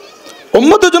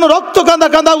 উম্মতের জন্য রক্ত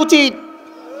কাঁদা উচিত।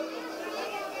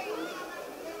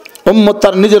 উম্মত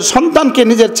তার নিজের সন্তানকে,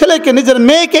 নিজের ছেলেকে, নিজের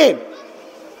মেয়েকে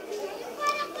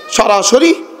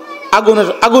সরাসরি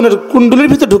আগুনের কুণ্ডুলির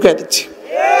ভিতরে ঢুকিয়ে দিচ্ছে।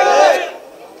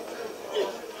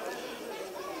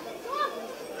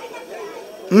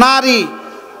 নারী,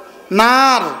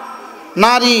 নার,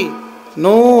 নারী,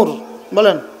 নূর।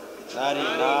 বলেন নারী,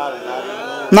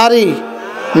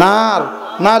 নার,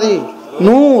 নারী,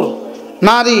 নূর,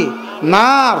 নারী,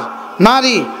 নার,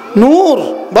 নারী, নূর।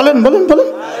 বলেন বলেন বলেন,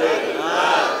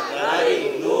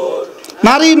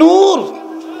 নারী নূর।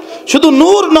 শুধু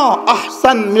নূর না,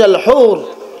 আহসান মিনাল হুর।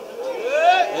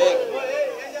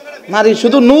 নারী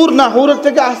শুধু নূর না, হুরের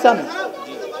থেকে আহসান,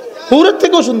 হুরের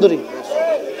থেকেও সুন্দরী।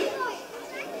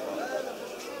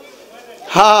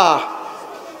 হ্যাঁ,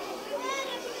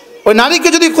 ওই নারীকে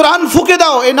যদি কোরআন ফুঁকে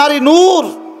দাও, এই নারী নূর।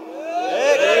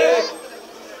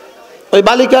 ওই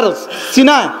বালিকার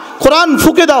সিনায় কোরআন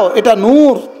ফুঁকে দাও, এটা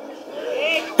নূর।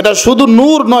 এটা শুধু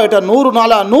নূর নয়, এটা নূর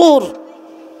আলা নূর।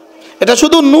 এটা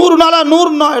শুধু নূর আলা নূর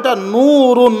নয়, এটা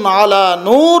নূরুন আলা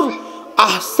নূর,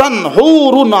 আহসান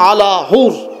হুরুন আলা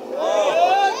হুর।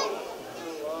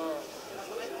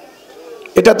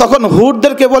 এটা তখন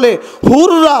হুরদেরকে বলে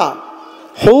হুররা,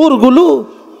 হুরগুলো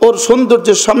ওর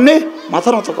সৌন্দর্যের সামনে মাথা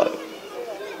নত করে।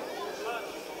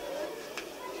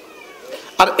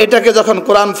 আর এটাকে যখন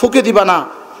কোরআন ফুঁকে দিবা না,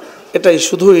 এটাই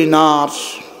শুধুই নার।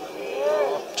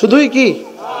 শুধুই কি?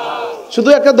 শুধু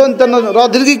একটা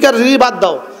দীর্ঘিকার রি বাদ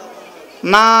দাও,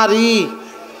 নারী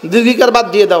দীর্ঘিকার বাদ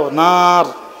দিয়ে দাও, নার।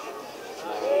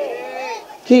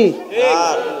 কি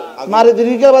মারে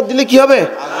দীর্ঘিকার বাদ দিলে কি হবে?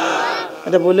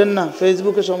 এটা বললেন না,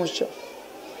 ফেসবুকে সমস্যা।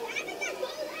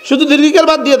 শুধু দীর্ঘিকার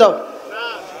বাদ দিয়ে দাও।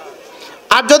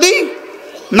 আর যদি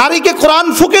নারীকে কোরআন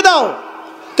ফুঁকে দাও,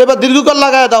 তো এবার দীর্ঘকার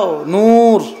লাগায় দাও,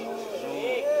 নূর।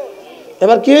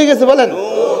 এবার কি হয়ে গেছে বলেন?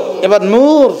 এবার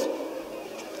নূর।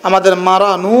 আমাদের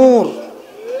মারা নূর,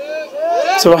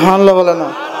 সুবহানাল্লাহ বলে না।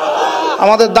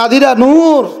 আমাদের দাদিরা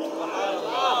নূর,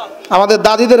 আমাদের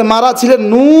দাদিদের মারা ছিলেন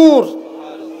নূর।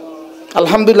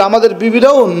 আলহামদুলিল্লাহ, আমাদের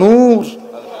বিবিরাও নূর।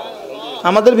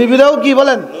 আমাদের বিবিরাও কি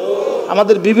বলেন?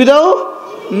 আমাদের বিবিরাও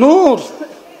নূর।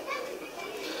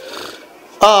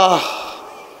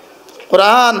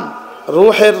 কোরআন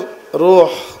রূহের রূহ।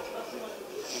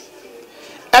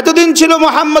 এতদিন ছিল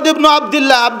মুহাম্মদ ইবনে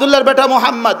আব্দুল্লাহ, আব্দুল্লাহর বেটা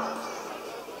মুহাম্মদ।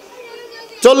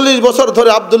 40 বছর ধরে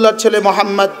আব্দুল্লাহর ছেলে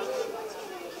মুহাম্মদ,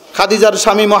 খাদিজার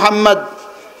স্বামী মুহাম্মদ,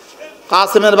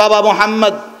 কাসেমের বাবা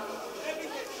মুহাম্মদ,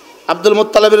 আব্দুল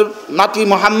মুত্তালিবের নাতি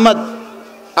মুহাম্মদ,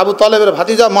 আবু তালেবের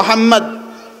ভাতিজা মুহাম্মদ,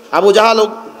 আবু জাহাল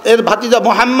এর ভাতিজা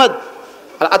মুহাম্মদ।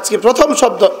 আর আজকে প্রথম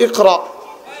শব্দ ইকরা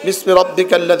বিসমি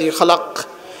রাব্বিকাল্লাযী খালাক।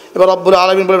 এবার রব্বুল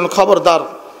আলামিন বলেন, খবরদার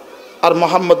আর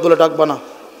মুহাম্মদ বলে ডাকবা না,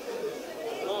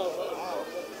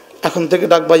 এখন থেকে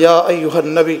ডাকবা ইয়া আইয়ুহান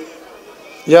নবী,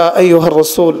 ইয়া আইয়ুহার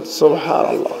রাসূল।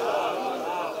 সুবহানাল্লাহ।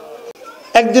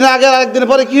 একদিন আগে আর একদিন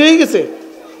পরে কি হয়ে গেছে?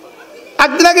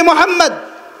 একদিন আগে মুহাম্মদ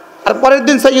আর পরের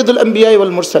দিন সাইয়্যিদুল আম্বিয়া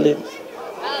ওয়াল মুরসালিন।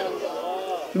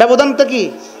 ব্যবধানটা কি?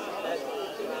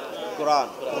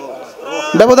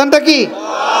 ব্যবধানটা কি?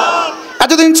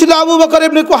 এতদিন ছিল আবু বকর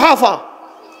ইবনে কুহাফা,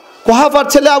 কুহাফার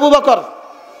ছেলে আবু বকর,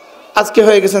 আজকে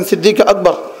হয়ে গেছেন সিদ্দিক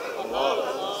আকবর।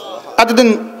 এতদিন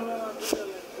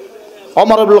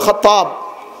ওমর ইবনুল খাত্তাব,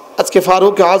 আজকে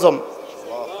ফারুক আজম।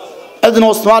 এতদিন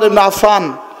ওসমান ইবনে আফফান,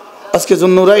 আজকে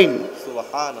যুন্নুরাইন।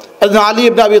 এতদিন আলী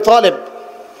ইবনে আবি তালেব,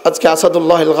 আজকে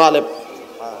আসাদুল্লাহিল গালিব।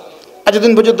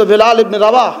 এতদিন পর্যন্ত বেলাল ইবনে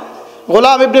রাবাহ,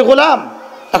 গোলাম ইবনে গোলাম,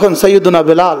 এখন সাইয়্যিদুনা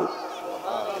বেলাল।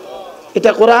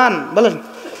 এটা কোরআন বলেন।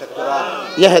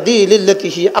 ইয়াহদি লিল্লাতি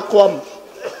হি আকওয়াম,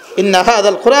 ইন্না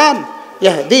হাযাল কোরআন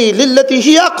ইয়াহদি লিল্লাতি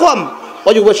হি আকওয়াম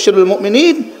ওয়া ইউবাশশিরুল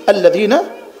মুমিনিন আল্লাযীনা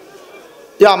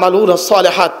ইয়ামালুনা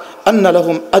আস-সালিহাত আন্না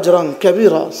লাহুম আজরান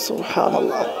কাবীরা।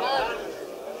 সুবহানাল্লাহ।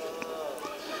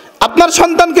 আপনার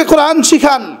সন্তানকে কোরআন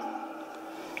শিখান,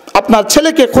 আপনার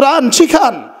ছেলেকে কোরআন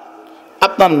শিখান,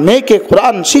 আপনার মেয়েকে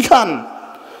কোরআন শিখান।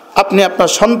 আপনি আপনার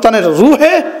সন্তানের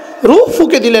রূহে রূহ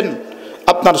ফুঁকে দিলেন,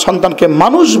 আপনার সন্তানকে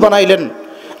মানুষ বানাইলেন।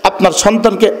 আপনার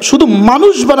সন্তানকে শুধু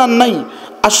মানুষ বানান নাই,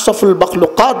 আশরাফুল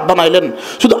মাখলুকাত বানাইলেন।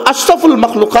 শুধু আশরাফুল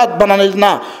মাখলুকাত বানাইলেন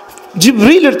না,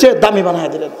 জিবরিলের চেয়ে দামি বানাই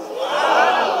দিলেন।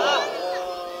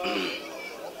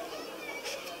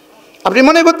 আপনি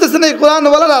মনে করতেছেন এই কোরআন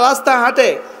ওয়ালারা রাস্তায় হাঁটে,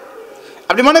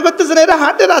 আপনি মনে করতেছেন এরা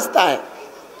হাঁটে রাস্তায়,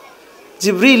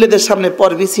 জিবরিল এদের সামনে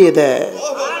পর বিছিয়ে দেয়।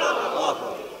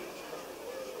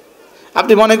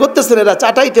 আপনি মনে করতেছেন এরা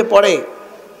চাটাইতে পড়ে,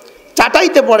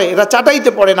 চাটাইতে পড়ে, এরা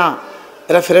চাটাইতে পড়ে না,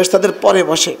 এরা ফেরেশতাদের পরে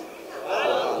বসে।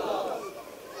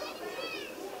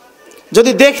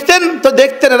 যদি দেখতেন তো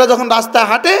দেখতেন এরা যখন রাস্তায়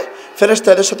হাঁটে, ফেরেশতা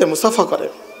এদের সাথে মুসাফা করে,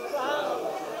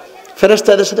 ফেরেশতা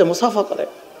এদের সাথে মুসাফা করে।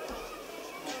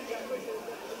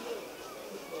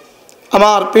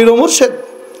 আমার পীর ও মুর্শিদ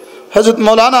হযরত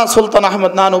মাওলানা সুলতান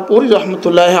আহমদ নানুপুরি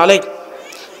রহমতুল্লাহ আলাইহি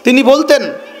তিনি বলতেন,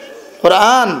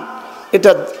 কোরআন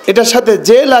এটার সাথে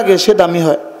যে লাগে সে দামি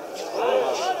হয়,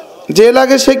 যে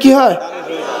লাগে সে কি হয়,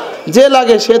 যে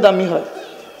লাগে সে দামি হয়।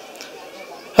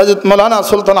 হযরত মাওলানা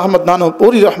সুলতান আহমদ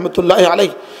নানুপুরি রহমতুল্লাহ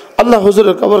আলাইহি আল্লাহ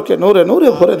হুজুরের কবরকে নূরে নূরে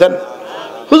ভরে দেন।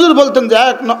 হুজুর বলতেন যে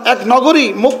এক নগরী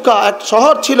মক্কা, এক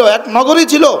শহর ছিল, এক নগরী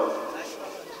ছিল,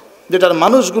 যেটার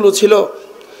মানুষগুলো ছিল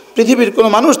পৃথিবীর কোনো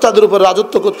মানুষ তাদের উপর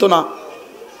রাজত্ব করতো না।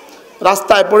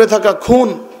 রাস্তায় পড়ে থাকা খুন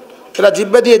এরা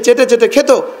জিহ্বা দিয়ে চেটে চেটে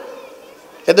খেত।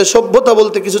 এদের সভ্যতা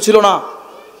বলতে কিছু ছিল না,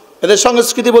 এদের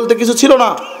সংস্কৃতি বলতে কিছু ছিল না,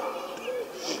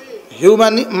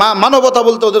 মানবতা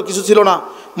বলতে ওদের কিছু ছিল না।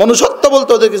 মনুষ্যত্ব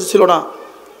বলতে ওদের কিছু ছিল না,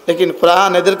 লেকিন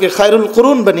কোরআন এদেরকে খায়রুল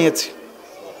কুরুন বানিয়েছে।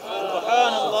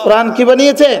 কোরআন কি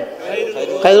বানিয়েছে?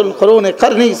 খায়রুল কুরুন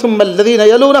কারনি সুম্মাল্লাযীনা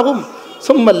ইয়ালুনাহুম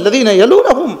সুম্মাল্লাযীনা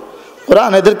ইয়ালুনাহুম।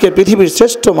 কোরআন এদেরকে পৃথিবীর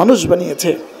শ্রেষ্ঠ মানুষ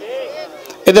বানিয়েছে।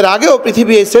 এদের আগেও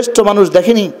পৃথিবী এই শ্রেষ্ঠ মানুষ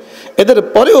দেখেনি, এদের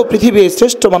পরেও পৃথিবী এই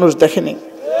শ্রেষ্ঠ মানুষ দেখেনি।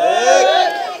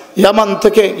 ইয়ামান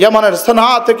থেকে, ইয়ামানের সানা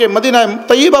থেকে মদিনায়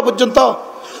তাইয়্যিবা পর্যন্ত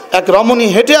এক রমণী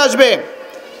হেঁটে আসবে,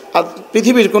 আর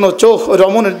পৃথিবীর কোনো চোখ ওই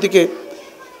রমণের দিকে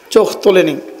চোখ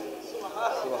তোলেনি।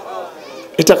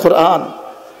 এটা কোরআন।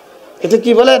 এটা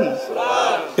কি বলেন?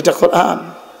 এটা কোরআন,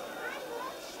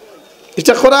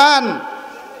 এটা কোরআন।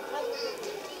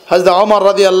 হযরত ওমর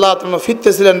রাদিয়াল্লাহু তাআলা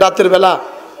ফিরতেছিলেন রাতের বেলা,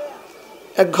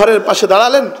 এক ঘরের পাশে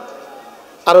দাঁড়ালেন,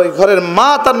 আর ওই ঘরের মা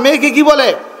তার মেয়েকে কি বলে,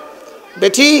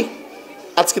 বেটি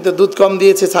আজকে তো দুধ কম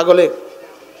দিয়েছে ছাগলে,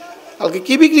 কালকে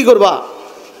কি বিক্রি করবা,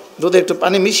 দুধে একটু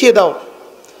পানি মিশিয়ে দাও।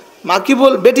 মা কি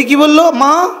বল, বেটি কি বললো,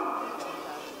 মা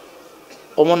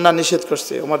ওমর না নিষেধ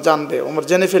করছে, ওমর জানবে, ওমর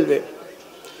জেনে ফেলবে।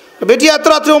 বেটি এত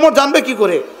রাত্রে ওমর জানবে কি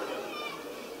করে?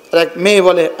 আর এক মেয়ে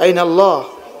বলে আইনা আল্লাহ,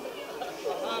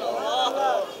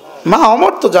 মা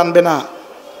ওমর তো জানবে না,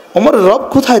 ওমরের রব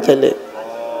কোথায় তাইলে?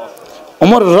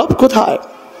 ওমরের রব কোথায়?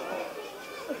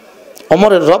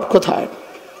 ওমরের রব কোথায়?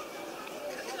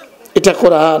 এটা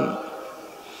কোরআন।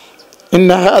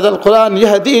 ইন্না হাযাল কোরআন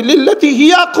ইয়াহদি লিল্লাতী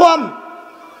হিয়া আকওয়াম।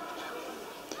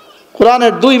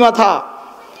 কোরআনের দুই মাথা,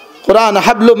 কোরআন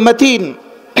হাবলুম মাতিন,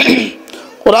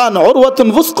 কোরআন উরওয়াতুন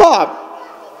ওয়াসকা।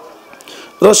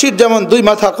 রশিদ যেমন দুই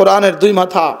মাথা, কোরআনের দুই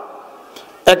মাথা।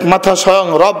 এক মাথা স্বয়ং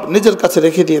রব নিজের কাছে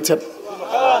রেখে দিয়েছেন,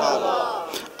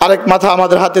 আরেক মাথা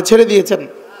আমাদের হাতে ছেড়ে দিয়েছেন,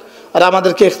 আর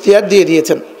আমাদেরকে ইখতিয়ার দিয়ে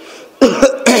দিয়েছেন।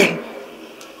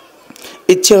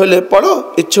 ইচ্ছে হলে পড়ো,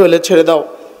 ইচ্ছে হলে ছেড়ে দাও,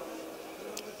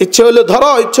 ইচ্ছে হলে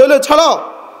ধরো, ইচ্ছে হলে ছাড়ো,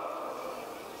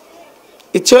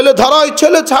 ইচ্ছে হলে ধরো, ইচ্ছে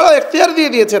হলে ছাড়ো, ইখতিয়ার দিয়ে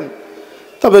দিয়েছেন।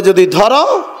 তবে যদি ধরো,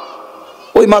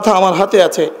 ওই মাথা আমার হাতে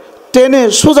আছে, টেনে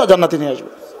সোজা জান্নাতে নিয়ে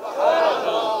আসবে।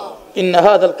 ইন্না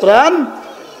হাযাল কোরআন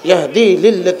ইয়াহদি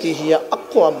লিল্লাতী হিয়া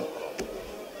আকওয়াম।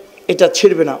 এটা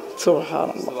ছিড়বে না।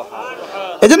 সুবহানাল্লাহ।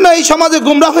 এজন্য এই সমাজে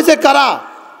গুমরাহ হয়েছে কারা?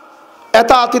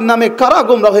 এতাআতির নামে কারা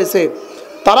গুমরাহ হয়েছে?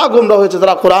 তারা গুমরাহ হয়েছে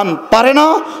যারা কোরআন পারে না,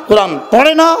 কোরআন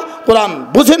পড়ে না, কোরআন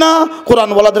বুঝে না, কোরআন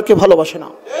ওয়ালাদেরকে ভালোবাসে না।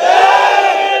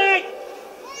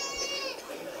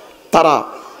 তারা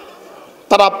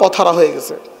তারা পথহারা হয়ে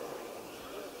গেছে।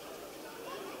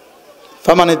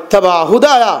 ফামান ইত্তাবা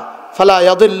হুদায়া ফালা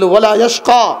ইয়াদিল্লু ওয়ালা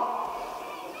ইয়াশকা।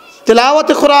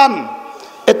 তিলাওয়াতে কোরআন,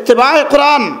 ইত্তিবায়ে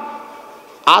কোরআন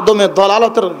আদমে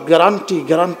দলালতের গ্যারান্টি,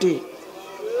 গ্যারান্টি,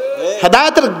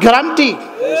 হেদায়েতের গ্যারান্টি।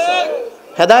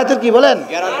 হেদায়েতের কি বলেন?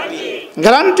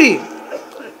 গ্যারান্টি।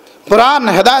 কোরআন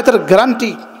হেদায়েতের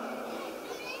গ্যারান্টি।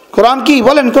 কোরআন কি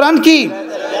বলেন? কোরআন কি?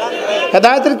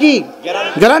 হেদায়েতের কি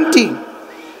গ্যারান্টি।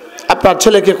 আপনার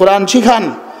ছেলেকে কোরআন শিখান,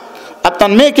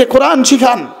 আপনার মেয়েকে কোরআন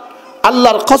শিখান,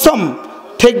 আল্লাহর কসম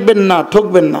ঠকবেন না,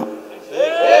 ঠকবেন না।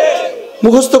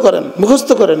 মুখস্থ করেন, মুখস্থ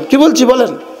করেন, কি বলছি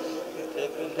বলেন?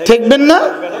 ঠকবেন না,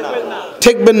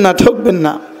 ঠকবেন না, ঠকবেন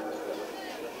না।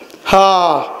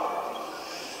 হ্যাঁ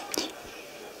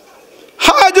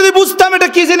হ্যাঁ, যদি বুঝতাম এটা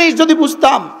কি জিনিস, যদি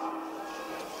বুঝতাম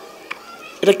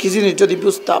এটা কি জিনিস, যদি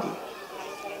বুঝতাম,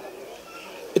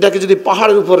 এটাকে যদি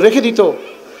পাহাড়ের উপর রেখে দিত,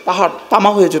 পাহাড়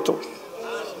তামা হয়ে যেত।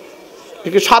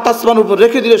 একে সাত আসমান উপর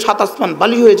রেখে দিলে সাত আসমান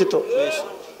বালি হয়ে যেত।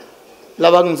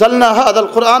 লাবানজালনা হাযাল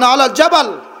কুরআন আলা জাবাল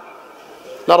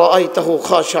লারাআইতাহু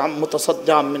খাশিআম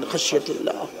মুতাসাদ্দিআম মিন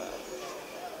খাশিয়াতিল্লাহ।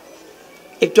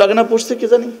 একটু আগে না পড়ছে কি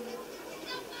জানি,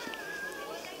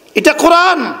 এটা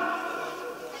কোরআন।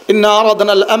 ইন্না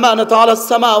আরাদনা আল আমানাতা আলা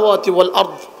আস-সামাওয়াতি ওয়াল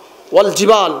আরদ ওয়াল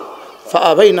জিবাল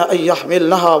ফাআবাইনা আন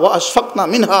ইয়াহমিলনাহা ওয়া আশফাকনা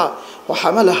মিনহা ওয়া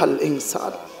হামালাহা আল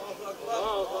ইনসান।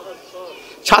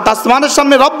 সাত আসমানের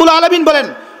সামনে রব্বুল আলামিন বলেন,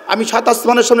 আমি সাত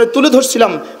আসমানের সামনে তুলে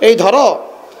ধরছিলাম, এই ধরো।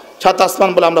 সাত আসমান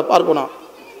বলে আমরা পারবো না।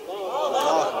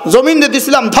 জমিন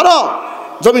দিয়েছিলাম ধরো,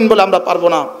 জমিন বলে আমরা পারবো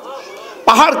না।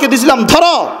 পাহাড়কে দিয়েছিলাম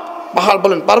ধরো, পাহাড়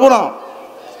বলেন পারবো না।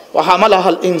 ওয়া হামালাহা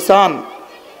আল ইনসান,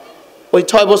 ওই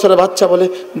 6 বছরের বাচ্চা বলে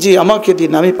জি আমাকে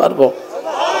দিন, আমি পারবো।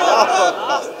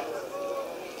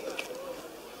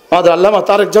 আমাদের আল্লামা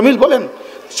তারেক জামিল বলেন,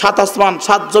 সাত আসমান,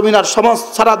 সাত জমিন আর সমস্ত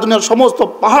সারা দুনিয়ার সমস্ত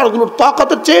পাহাড়গুলোর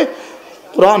তাকতের চেয়ে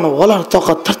কোরআন ওয়ালার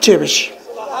তাকত তার চেয়ে বেশি।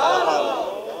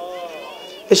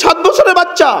 এই 7 বছরের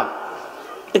বাচ্চা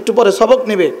একটু পরে সবক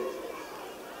নেবে,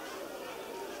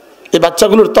 এই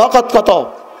বাচ্চাগুলোর তাকত কত,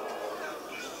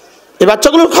 এই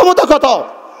বাচ্চাগুলোর ক্ষমতা কত।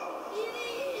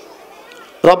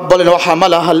 রব বলেন ওয়া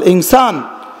হামালাহাল ইনসান,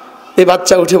 এই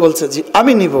বাচ্চা উঠে বলছে জি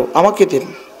আমি নিব, আমাকে দিন।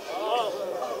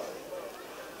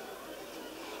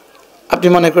 আপনি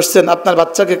মনে করছেন আপনার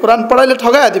বাচ্চাকে কোরআন পড়াইলে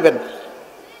ঠগাইয়া দিবেন?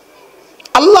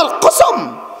 আল্লাহর কসম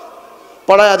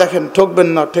পড়ায়া দেখেন, ঠকবেন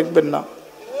না, ঠকবেন না।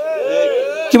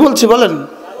 কি বলছি বলেন?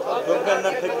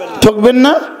 ঠকবেন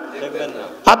না।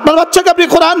 আপনার বাচ্চাকে আপনি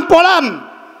কোরআন পড়ান,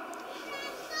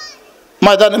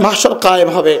 ময়দানে মাহশর কায়েম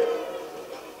হবে।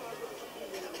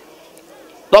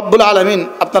 রব্বুল আলামিন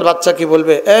আপনার বাচ্চাকে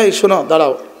বলবে, এই শোনো,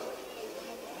 দাঁড়াও,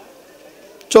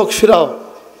 চোখ ফিরাও,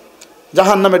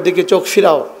 জাহান্নামের দিকে চোখ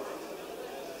ফিরাও,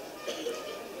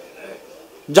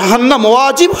 জাহান্নাম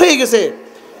ওয়াজিব হয়ে গেছে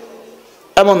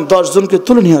এমন 10 জনকে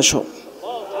তুলে নিয়ে আসো।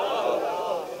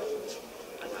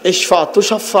 ইশফা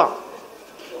তুশাফা।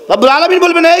 রব্বুল আলামিন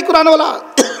বলবেন, এই কোরআনওয়ালা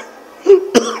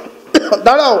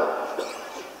দাঁড়াও,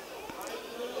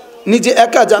 নিজে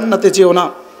একা জান্নাতে যেও না,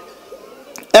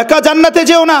 একা জান্নাতে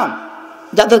যেও না,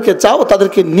 যাদেরকে চাও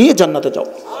তাদেরকে নিয়ে জান্নাতে যাও।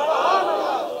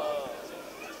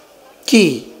 কি?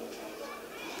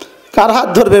 কার হাত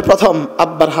ধরবে? প্রথম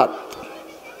আব্বার হাত।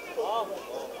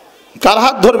 কার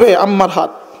হাত ধরবে? আম্মার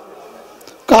হাত।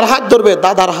 কার হাত ধরবে?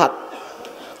 দাদার হাত।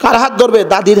 কার হাত ধরবে?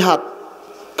 দাদির হাত।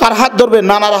 কার হাত ধরবে?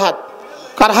 নানার হাত।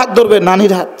 কার হাত ধরবে?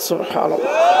 নানির হাত। সুবহানাল্লাহ।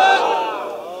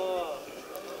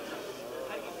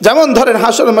 যেমন ধরেন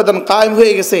হাসরের ময়দান কায়েম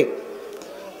হয়ে গেছে,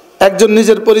 একজন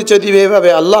নিজের পরিচয় দিবে এভাবে,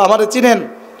 আল্লাহ আমারে চিনেন?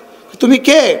 তুমি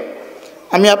কে?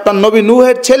 আমি আপনার নবী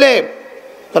নূহের ছেলে।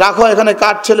 রাখো, এখানে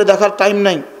কার ছেলে দেখার টাইম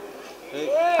নাই,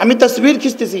 আমি তাসবির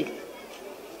খিঁচতেছি,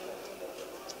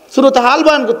 সূরাত হাল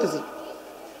বয়ান করতেছি।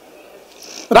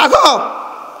 রাখো,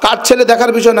 কার ছেলে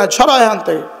দেখার বিষয় না, সরাও এখান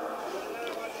থেকে।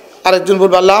 আরেকজন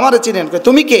বলবে, আল্লাহ আমারে চিনেন?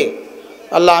 তুমি কে?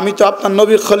 আল্লাহ আমি তো আপনার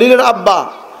নবী খলিলের আব্বা।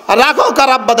 আর রাখো, কার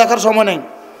আব্বা দেখার সময় নেই।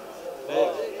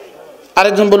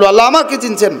 আরেকজন বলবো, আল্লাহ আমাকে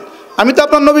চিনছেন? আমি তো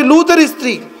আপনার নবী লূতের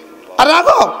স্ত্রী। আর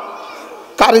রাখো,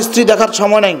 কার স্ত্রী দেখার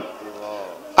সময় নেই।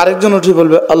 আরেকজন উঠে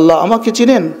বলবে, আল্লাহ আমাকে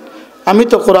চিনেন? আমি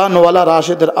তো কোরআনওয়ালা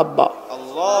রাশেদের আব্বা।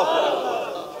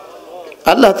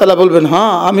 আল্লাহ তাআলা বলবেন,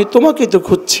 হ্যাঁ আমি তোমাকেই তো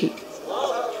খুঁজছি,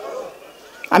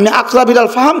 আমি আকরা বিলাল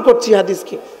ফাহাম করছি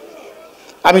হাদিসকে,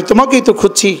 আমি তোমাকেই তো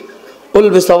খুঁজছি।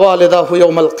 বলবে সাওয়ালিদাহু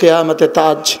ইয়াউমাল কিয়ামাতে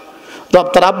তাজ। রব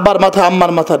তার আব্বার মাথা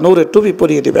আম্মার মাথা নূরের টুপি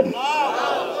পরিয়ে দিবেন।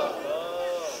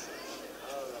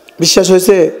 বিশ্বাস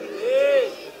হয়েছে?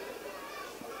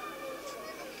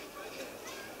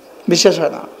 বিশ্বাস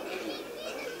হয় না?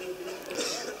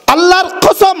 আল্লাহর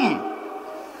কসম,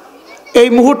 এই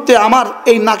মুহূর্তে আমার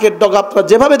এই নাকের ডগা আপনারা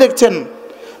যেভাবে দেখছেন,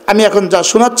 আমি এখন যা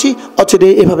শোনাচ্ছি অচিরে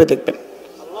এভাবে দেখবেন।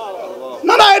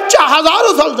 না না, এর চেয়ে হাজারো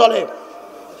সাল চলে।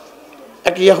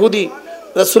 এক ইহুদি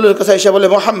রাসূলের কাছে এসে বলে,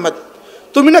 মুহাম্মদ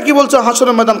তুমি নাকি বলছো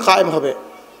হাসরের ময়দান কায়েম হবে?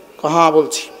 হ্যাঁ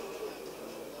বলছি।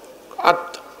 আর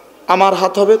আমার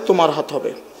হাত হবে, তোমার হাত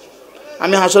হবে,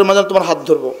 আমি হাসরের ময়দান তোমার হাত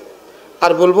ধরবো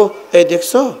আর বলবো, এই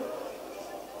দেখছো?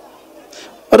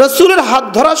 রাসূলের হাত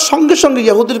ধরার সঙ্গে সঙ্গে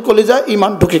ইহুদির কলিজায়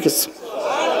ঈমান ঢুকে গেছে।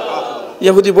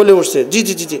 ইহুদি বলে উঠছে, জি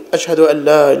জি জি জি, আশহাদু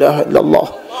আল্লা ইলাহা ইল্লাল্লাহ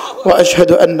ওয়া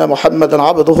আশহাদু আন্না মুহাম্মাদান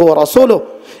আবদুহু ওয়া রাসূলুহু।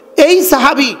 এই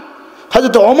সাহাবী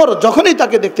হযরত ওমর যখনই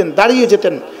তাকে দেখতেন দাঁড়িয়ে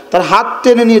যেতেন, তার হাত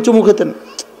টেনে নিয়ে চুমু খেতেন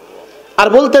আর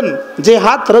বলতেন, যে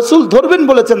হাত রাসূল ধরবেন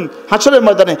বলেছেন হাসরের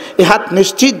ময়দানে, এই হাত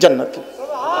নিশ্চিত জান্নাতি।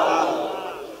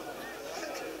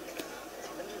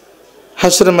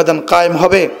 হাসরের ময়দান কায়েম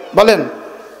হবে, বলেন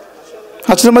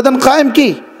হাসরের ময়দান কায়েম কি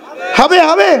হবে?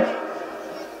 হবে।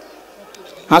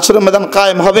 হাসরের ময়দান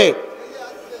কায়েম হবে।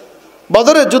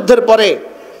 বদরের যুদ্ধের পরে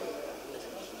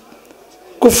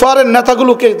কুফারের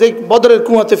নেতাগুলোকে যে বদরের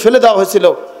কুয়াতে ফেলে দেওয়া হয়েছিল,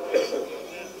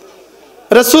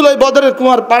 রাসূল ওই বদরের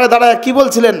কুয়ার পাড়ে দাঁড়ায় কি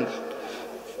বলছিলেন?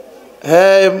 হে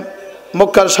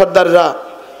মক্কার সর্দাররা,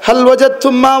 হাল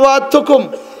ওয়াজাদতুম মা ওয়া'আদতুকুম,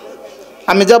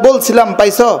 আমি যা বলছিলাম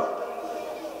পাইছো?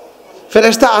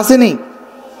 ফেরেশতা আসেনি?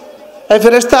 এই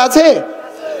ফেরেশতা আছে,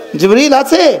 জিবরিল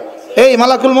আছে, এই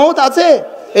মালাকুল মউত আছে,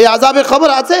 এই আযাবে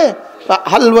কবর আছে।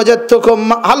 হাল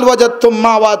ওয়াজাদতুম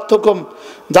মা ওয়া'আদতুকুম,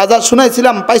 যা যা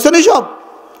শুনাইছিলাম পাইছো নি? সব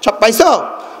সব পাইছো?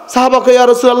 সাহাবা কয়, ইয়া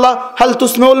রাসূলুল্লাহ হাল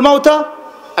তুসমাউল মাউতা,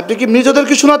 আপনি কি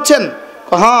মৃতদেরকে শোনাচ্ছেন?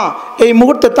 হ্যাঁ, এই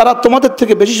মুহূর্তে তারা তোমাদের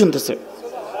থেকে বেশি শুনতেছে।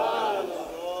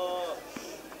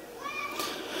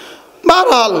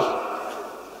 বহরহাল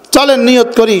চলেন নিয়ত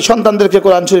করি, সন্তানদেরকে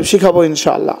কোরআন শরীফ শিখাবো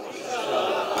ইনশাআল্লাহ।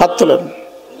 হাত তোলেন,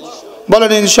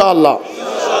 বলেন ইনশাআল্লাহ।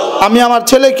 আমি আমার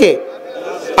ছেলেকে,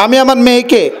 আমি আমার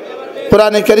মেয়েকে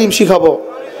কোরআনে কারীম শিখাবো,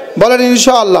 বলেন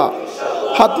ইনশাআল্লাহ।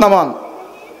 হাত নামান।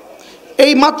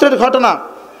 এই মাত্রের ঘটনা,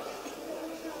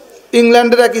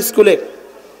 ইংল্যান্ডের এক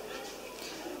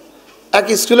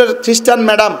স্কুলের খ্রিস্টান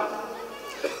ম্যাডাম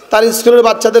তার স্কুলের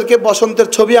বাচ্চাদেরকে বসন্তের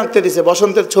ছবি আঁকতে দিছে।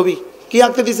 বসন্তের ছবি কি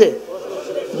আঁকতে দিছে?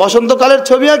 বসন্তকালের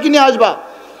ছবি আঁকি নিয়ে আসবা।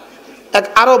 এক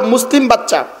আরব মুসলিম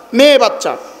বাচ্চা, মেয়ে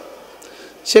বাচ্চা,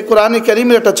 সে কোরআনে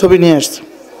কারীমের একটা ছবি নিয়ে আসছে।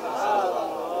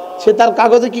 সে তার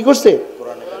কাগজে কি করছে?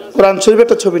 কোরআন শরীফের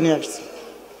একটা ছবি নিয়ে আসছে।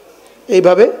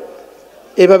 এইভাবে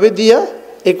এভাবে দিয়া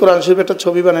এই কোরআন শরীফ একটা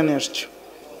ছবি বানিয়ে নিয়ে আসছো।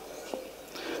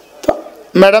 তো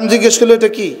ম্যাডাম জিজ্ঞেস করলো এটা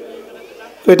কি?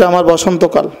 এটা আমার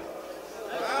বসন্তকাল।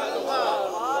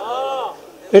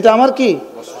 এটা আমার কি?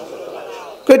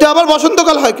 এটা আমার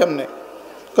বসন্তকাল হয় কেমনে?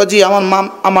 জি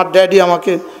আমার ড্যাডি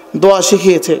আমাকে দোয়া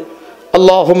শিখিয়েছে,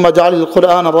 আল্লাহুম্মা জাআলিল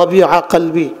কুরআন রাবিআ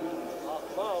কলবি।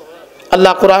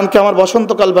 আল্লাহ কোরআনকে আমার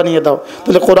বসন্তকাল বানিয়ে দাও।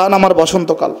 তাহলে কোরআন আমার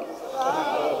বসন্তকাল।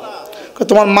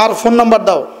 তোমার মার ফোন নাম্বার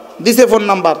দাও। দিছে ফোন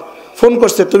নাম্বার, ফোন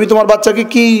করছে, তুমি তোমার বাচ্চাকে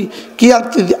কি কি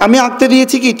আঁকতে, আমি আঁকতে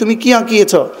দিয়েছি কি, তুমি কি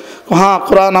আঁকিয়েছ? হ্যাঁ,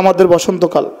 কোরআন আমাদের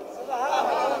বসন্তকাল।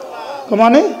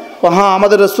 মানে হ্যাঁ,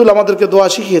 আমাদের রাসূল আমাদেরকে দোয়া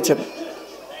শিখিয়েছেন,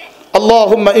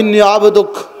 আল্লাহুম্মা ইন্নী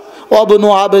আবদুক ওয়া ইবনু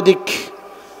আবদিক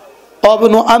ওয়া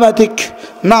ইবনু আমাতিক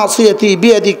নাসিয়াতি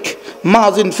বিয়াদিক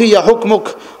মাযিন ফিয়া হুকমুক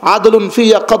আদলুন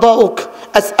ফিয়া কাদাউক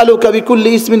أسألك بكل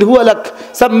اسم هو لك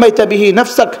سميت به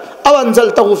نفسك أو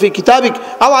أنزلته في كتابك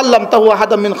أو علمته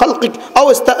أحدا من خلقك أو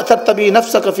استأثرت به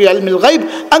نفسك في علم الغيب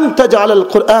أن تجعل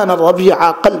القرآن ربيع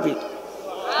قلبي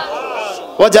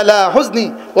وجلاء حزني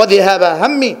وذهاب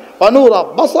همي ونور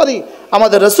بصري।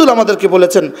 আমাদের রাসূল আমাদেরকে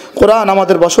বলেছেন কোরআন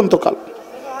আমাদের বসন্তকাল।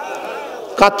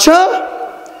 আচ্ছা,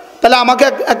 তাহলে আমাকে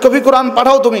এক কপি কোরআন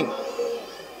পাঠাও তুমি।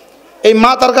 এই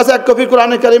মা তার কাছে এক কপি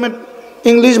কোরআনে কারিমের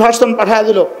ইংলিশ ভার্সন পাঠায়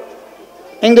দিল,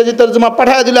 ইংরেজি তর্জমা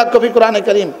পাঠায় দিল এক কপি কোরআনে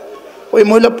কারিম। ওই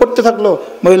মহিলা পড়তে থাকলো,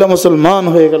 মহিলা মুসলমান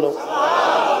হয়ে গেল।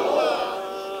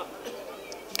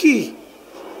 কি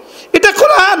এটা?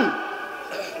 কোরআন।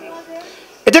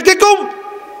 এটাকে কেউ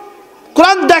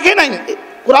কোরআন দেখে নাই,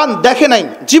 কোরআন দেখে নাই,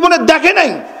 জীবনে দেখে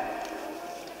নাই,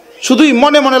 শুধুই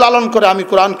মনে মনে লালন করে আমি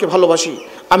কোরআনকে ভালোবাসি,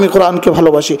 আমি কোরআনকে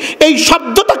ভালোবাসি। এই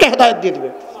শব্দটাকে হেদায়েত দিয়ে দিবে,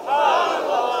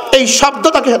 এই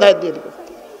শব্দটাকে হেদায়েত দিয়ে দিবে।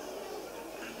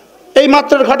 এই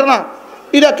মাত্রের ঘটনা,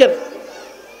 ইরাকের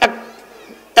এক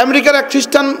আমেরিকার এক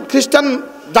খ্রিস্টান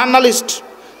জার্নালিস্ট,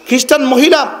 খ্রিস্টান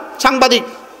মহিলা সাংবাদিক,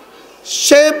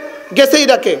 সে গেছে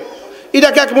ইরাকে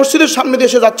এক মসজিদের সামনে দিয়ে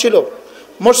এসে যাচ্ছিল।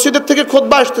 মসজিদের থেকে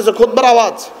খুতবা আসতেছে, খুতবার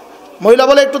আওয়াজ। মহিলা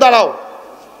বলে একটু দাঁড়াও,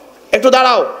 একটু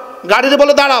দাঁড়াও। গাড়িতে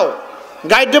বলে দাঁড়াও,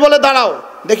 গাইডে বলে দাঁড়াও,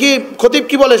 দেখি খতিব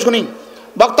কি বলে শুনি,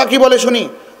 বক্তা কি বলে শুনি।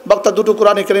 বক্তা দুটো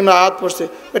কোরআনে কারিমের আয়াত পড়ছে।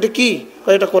 এটা কি?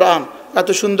 এটা কোরআন। এত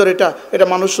সুন্দর, এটা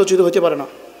মানুষ রচিত হতে পারে না।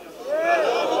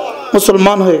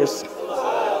 মুসলমান হয়ে গেছে।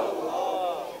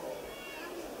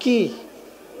 কি?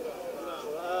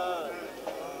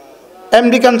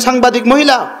 আমেরিকান সাংবাদিক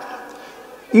মহিলা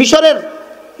মিশরের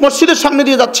মসজিদের সামনে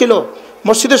দিয়ে যাচ্ছিল,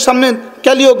 মসজিদের সামনে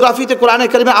ক্যালিওগ্রাফিতে কোরআনে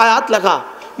কারিমের আয়াত লেখা।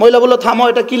 মহিলা বলল, থামো,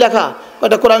 এটা কি লেখা?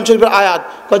 এটা কোরআন শরীফের আয়াত।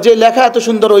 যে লেখা এত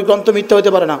সুন্দর, ওই গ্রন্থ মিথ্যা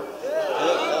হতে পারে না।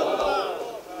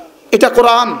 এটা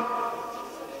কোরআন।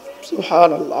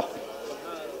 সুবহানাল্লাহ,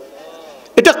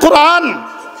 এটা কোরআন।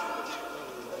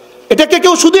 এটাকে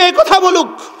কেউ শুধু এই কথা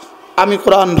বলুক, আমি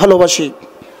কোরআন ভালোবাসি,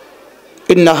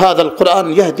 ইন্না হাযাল কোরআন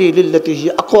ইয়াহদি লিল্লাতী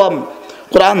হিয়া আকওয়াম।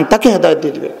 কোরআন তাকে হেদায়েত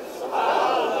দিয়ে দিবে।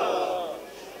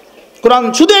 কোরআন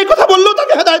শুধু এই কথা বললেও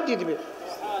তাকে হেদায়েত দিয়ে দিবে।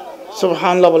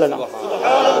 সুবহানাল্লাহ বলে না?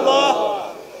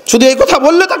 শুধু এই কথা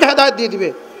বললে তাকে হেদায়েত দিয়ে দিবে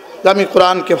যে আমি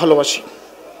কোরআনকে ভালোবাসি।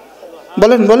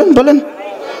 বলেন বলেন বলেন,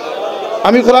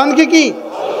 আমি কোরআনকে কি?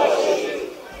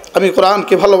 আমি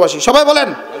কোরআনকে ভালোবাসি। সবাই বলেন,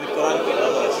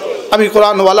 আমি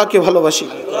কোরআনওয়ালাকে ভালোবাসি,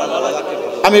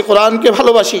 আমি কোরআনকে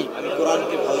ভালোবাসি।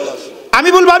 আমি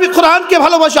বলবো আমি কোরআনকে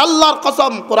ভালোবাসি, আল্লাহর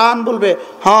কসম। কোরআন বলবে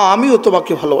হ্যাঁ, আমিও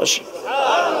তোমাকে ভালোবাসি।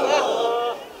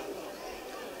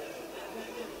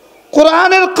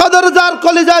 কোরআনের কদর যার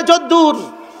কলিজায় যদ্দূর,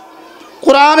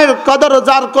 কোরআনের কদর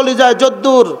যার কলিজায়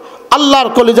যদ্দূর, আল্লাহর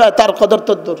কলিজায় তার কদর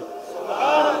তদ্দূর।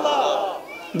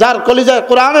 যার কলিজায়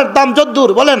কোরআনের দাম যদ্দূর,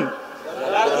 বলেন,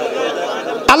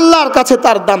 আল্লাহর কাছে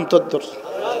তার দাম তদ্দূর।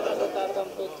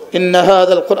 ইন্না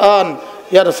হাযাল কুরআন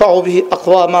ইয়ারফাউ বিহি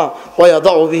আকওয়ামা ওয়া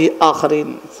ইয়াদাউ বিহি আখারিন।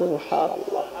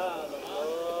 সুবহানাল্লাহ।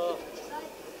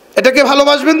 এটাকে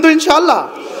ভালোবাসবেন তো ইনশাআল্লাহ?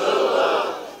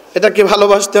 এটাকে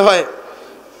ভালোবাসতে হয়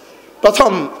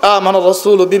প্রথম আমানা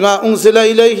রাসূলু বিমা উনজিলা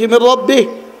ইলাইহি মির রাব্বিহি,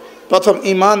 প্রথম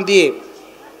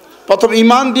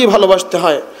ঈমান দিয়ে ভালোবাসতে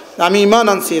হয়। আমি ঈমান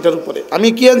আনছি এটার উপরে। আমি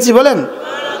কি আনছি বলেন?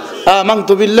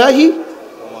 আমানতু বিল্লাহি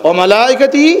ওয়া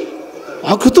মালাইকাতিহি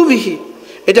ওয়া কুতুবিহি।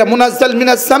 এটা মুনাজ্জাল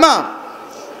মিনাস সামা,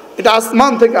 এটা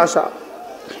আসমান থেকে আসা,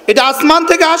 এটা আসমান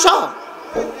থেকে আসা,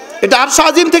 এটা আরশ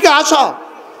আজিম থেকে আসা।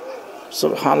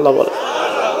 সুবহানাল্লাহ বলে।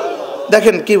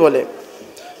 দেখেন কি বলে,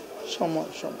 সময়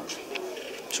সময়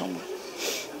সময়।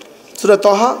 সূরা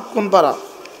তাহা কোন পারা?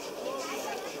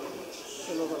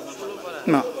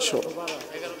 না,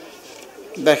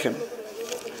 দেখেন,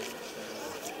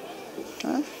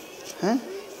 হ্যাঁ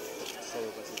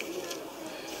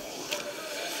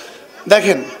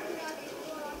দেখেন,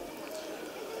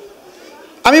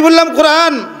 আমি বললাম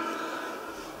কোরআন।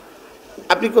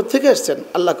 আপনি কোথেকে এসছেন?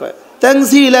 আল্লাহ কয়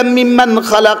তানজিলাম মিম্মান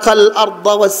খালাকাল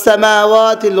আরদা ওয়াস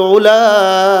সামাওয়াতিল উলা,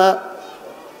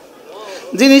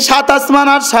 যিনি সাত আসমান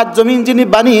আর সাত জমিন যিনি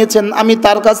বানিয়েছেন, আমি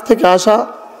তার কাছ থেকে আসা।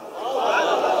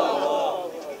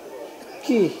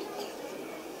 কি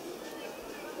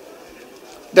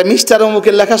এটা মিস্টার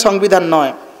অমুকের লেখা সংবিধান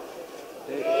নয়,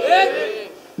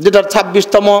 যেটার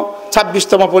 26তম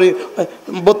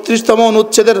 32তম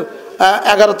অনুচ্ছেদের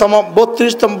 11তম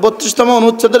 32তম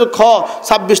অনুচ্ছেদের খ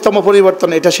 26তম পরিবর্তন,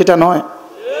 এটা সেটা নয়।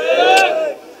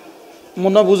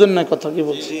 মনে বুঝেন না কথা কি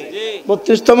বলছি?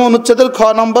 32তম অনুচ্ছেদের খ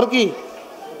নম্বর কি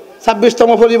 26তম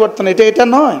পরিবর্তন, এটা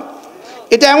নয়।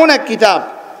 এটা এমন এক কিতাব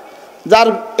যার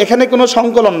এখানে কোনো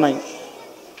সংকলন নাই,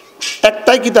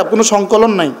 একটাই কিতাব, কোনো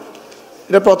সংকলন নাই।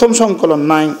 এটা প্রথম সংকলন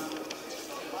নাই,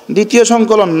 দ্বিতীয়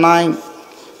সংকলন নাই,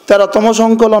 13তম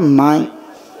সংকলন নাই।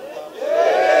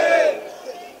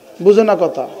 বুঝে না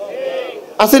কথা?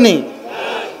 আসেনি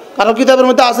কারো কিতাবের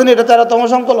মধ্যে? আসেনি এটা 13তম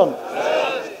সংকলন।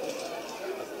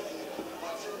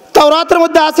 তাওরাতের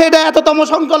মধ্যে আছে এটা এততম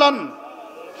সংকলন,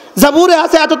 জাবুরে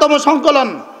আছে এততম সংকলন,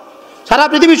 সারা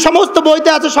পৃথিবীর সমস্ত বইতে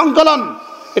আছে সংকলন,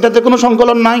 এটাতে কোনো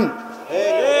সংকলন নাই।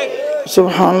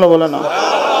 সুবহানাল্লাহ বলে না?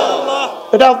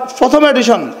 এটা প্রথম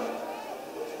এডিশন।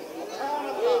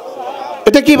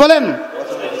 এটা কি বলেন?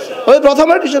 ওই প্রথম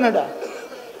এডিশন,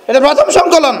 এটা প্রথম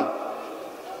সংকলন।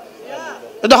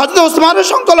 এটা হযরত ওসমানের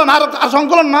সংকলন, আর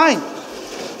সংকলন নাই।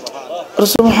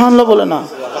 সুবহানাল্লাহ বলে না?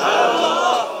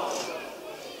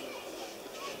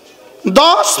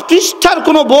 10 পৃষ্ঠার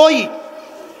কোন বই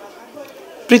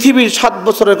পৃথিবীর 7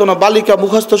 বছরের কোন বালিকা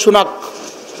মুখস্থ শুনাক।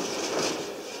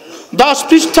 10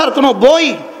 পৃষ্ঠার কোন বই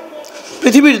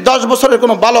পৃথিবীর 10 বছরের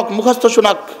কোন বালক মুখস্থ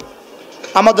শুনাক।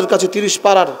 আমাদের কাছে 30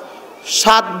 পারার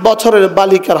 7 বছরের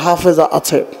বালিকার হাফেজা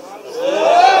আছে।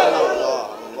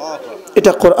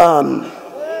 এটা কোরআন,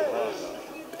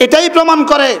 এটাই প্রমাণ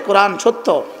করে কোরআন সত্য।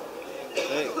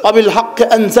 আবিল হক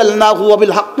আনজালনাহু ওয়া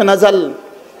বিল হক নাযাল,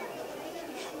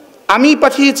 আমি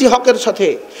পাঠিয়েছি হকের সাথে,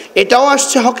 এটাও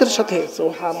আসছে হকের সাথে।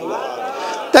 সুবহানাল্লাহ।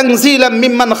 তানজিলাম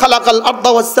মিম্মান খালাকাল আরদা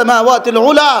ওয়াস সামাওয়াতিল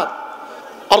উলা,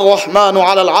 আর রহমানু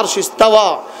আলাল আরশি ইস্তাওয়া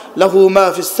লাহু মা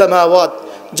ফিস সামাওয়াত।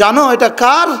 জানো এটা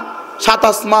কার? 7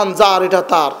 আসমান যার, এটা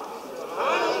তার।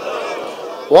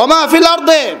 ওয়া মা ফিল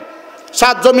আরদে,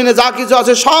 7 জমিনে যা কিছু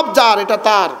আছে সব যার, এটা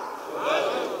তার।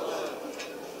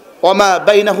 ওয়া মা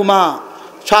বাইনাহুমা,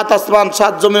 7 আসমান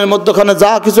 7 জমিনের মধ্যখানে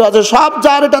যা কিছু আছে সব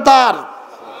যার, এটা তার।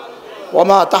 ওয়া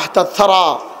মা তাহতা থারা,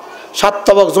 7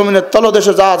 তবক জমিনের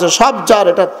তলদেশে যা আছে সব যার,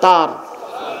 এটা তার।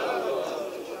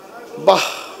 বাহ,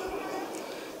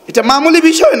 এটা মামুলি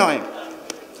বিষয় নয়।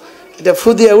 এটা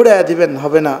ফুদিয়া উড়াইয়া দিবেন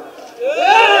হবে না,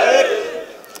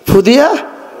 ফুদিয়া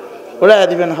উড়াইয়া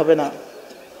দিবেন হবে না।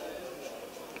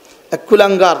 এক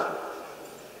কুলাঙ্গার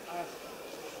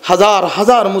হাজার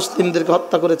হাজার মুসলিমদেরকে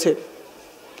হত্যা করেছে,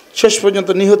 শেষ পর্যন্ত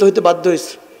নিহত হইতে বাধ্য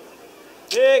হয়েছে।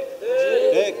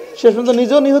 শেষ পর্যন্ত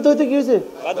নিজেও নিহত হইতে কি হয়েছে?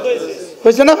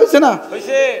 হয়েছে না? হয়েছে না?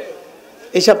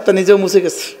 এই সপ্তাহ নিজেও মুছে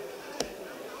গেছে।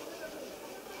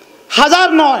 হাজার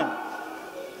নয়,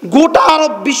 গোটা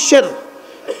আরব বিশ্বের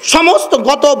সমস্ত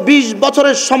গত 20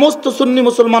 বছরের সমস্ত সুন্নি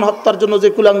মুসলমান হত্যার জন্য যে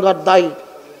কুলাঙ্গার দায়ী,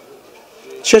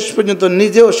 শেষ পর্যন্ত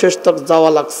নিজেও শেষ তক যাওয়া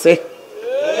লাগছে।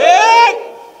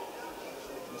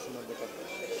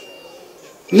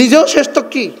 নিজেও শেষ তক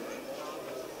কি?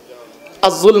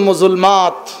 আয-যুলমু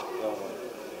যুলমাত,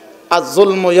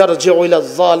 আয-যুলমু ইয়ারজিউ ইলা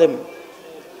আয-যালিম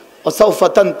ওয়া সাওফা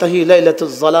তানতাহি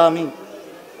লাইলাতুয যালামি।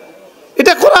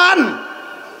 এটা কোরআন।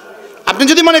 আপনি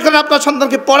যদি মনে করেন আপনার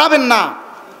সন্তানকে পড়াবেন না,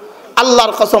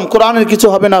 আল্লাহর কসম কোরআনের কিছু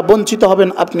হবে না। বঞ্চিত হবেন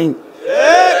আপনি,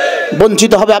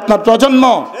 বঞ্চিত হবে আপনার প্রজন্ম,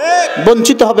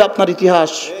 বঞ্চিত হবে আপনার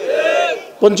ইতিহাস,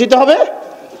 বঞ্চিত হবে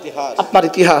আপনার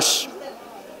ইতিহাস।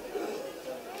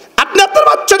 আপনি আপনার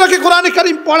বাচ্চাটাকে কোরআনে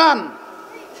কারীম পড়ান,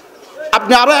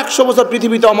 আপনি আরো 100 বছর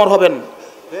পৃথিবীতে অমর হবেন।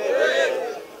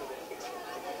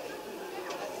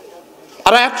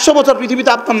 আরো 100 বছর পৃথিবীতে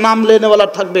আপনার নাম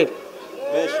লেনেওয়ালার থাকবে।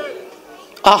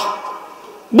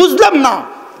 বুঝলাম না,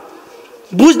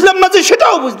 বুঝলাম না যে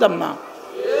সেটাও বুঝলাম না।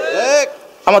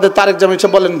 আমাদের তারেক জামিল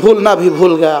সাহেব বলেন, ভুল না ভি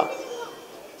ভুল গয়া,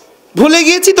 ভুলে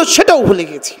গিয়েছি তো সেটাও ভুলে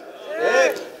গিয়েছি।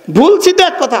 ভুলছি তো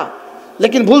এক কথা,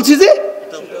 লেকিন ভুলছি যে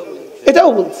এটাও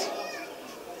বলছি।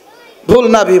 ভুল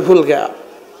না ভি ভুল গয়া।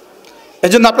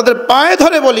 এজন্য আপনাদের পায়ে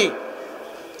ধরে বলি,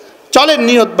 চলেন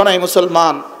নিয়ত বানাই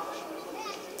মুসলমান।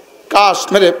 কাশ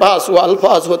মেরে পাস ও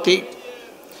আলফাজ হতি,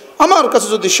 আমার কাছে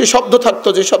যদি সে শব্দ থাকতো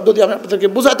যে শব্দ দিয়ে আমি আপনাদেরকে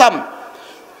বুঝাতাম,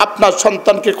 আপনার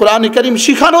সন্তানকে কোরআন কারীম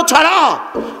শিখানো ছাড়া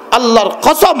আল্লাহর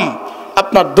কসম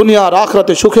আপনার দুনিয়ার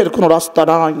আখিরাতে সুখের কোনো রাস্তা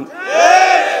নাই।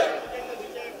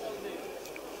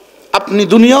 আপনি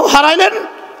দুনিয়াও হারাইলেন,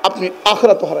 আপনি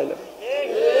আখিরাতও হারাইলেন।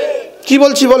 কি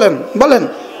বলছি বলেন? বলেন।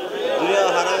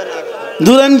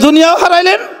 দুনিয়াও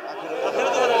হারাইলেন,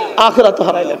 আখিরাতও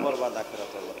হারাইলেন।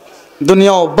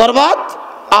 দুনিয়াও বরবাদ,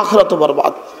 আখিরাতও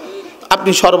বরবাদ।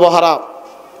 আপনি সর্বহারা,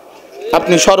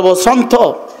 আপনি সর্বশ্রান্ত।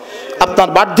 আপনার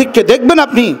বার্ধক্যে দেখবেন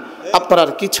আপনি আপনার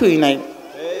আর কিছুই নাই,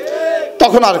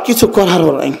 তখন আর কিছু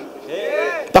করারও নাই।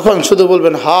 তখন শুধু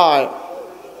বলবেন, হায়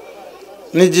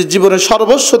নিজের জীবনের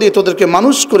সর্বস্ব দিয়ে তোদেরকে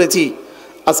মানুষ করেছি,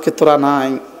 আজকে তোরা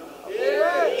নাই।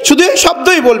 শুধু এই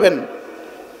শব্দই বলবেন।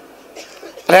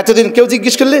 আর এতদিন কেউ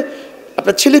জিজ্ঞেস করলে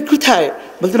আপনার ছেলে কোথায়,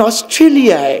 বলতেন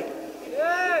অস্ট্রেলিয়ায়।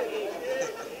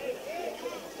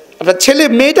 আপনার ছেলে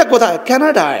মেয়েটা কোথায়,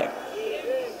 কানাডায়।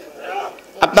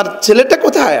 আপনার ছেলেটা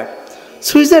কোথায়,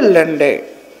 সুইজারল্যান্ডে।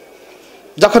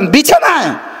 যখন বিছানায়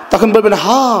তখন বলবেন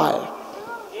হায়।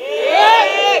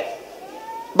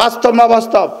 বাস্তব না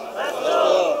বাস্তব?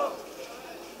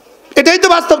 এটাই তো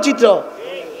বাস্তব চিত্র।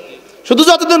 শুধু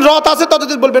যতদিন রথ আছে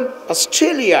ততদিন বলবেন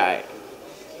অস্ট্রেলিয়ায়,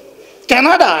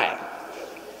 কানাডায়,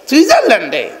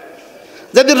 সুইজারল্যান্ডে।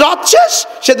 যেদিন রথ শেষ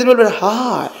সেদিন বলবেন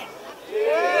হায়।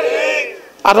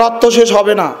 আর রথ তো শেষ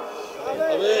হবে না।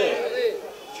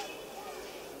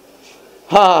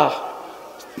 হ্যাঁ,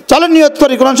 চলেন নিয়ত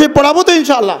করি, কোরআন শরীফ পড়াবো তো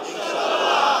ইনশাআল্লাহ,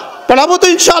 পড়াবো তো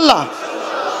ইনশাআল্লাহ।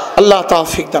 আল্লাহ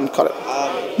তৌফিক দান করেন।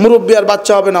 মুরব্বী আর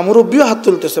বাচ্চা হবে না, মুরব্বীও হাত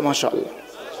তুলতেছে মাশাআল্লাহ।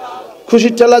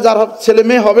 খুশির চালা যার ছেলে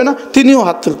মেয়ে হবে না তিনিও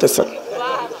হাত তুলতেছেন।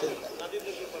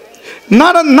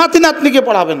 নাতি নাতনিকে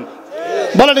পড়াবেন,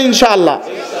 বলেন ইনশাআল্লাহ।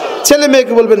 ছেলে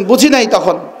মেয়েকে বলবেন বুঝি নাই,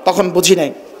 তখন বুঝি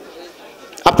নাই।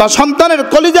 আপনার সন্তানের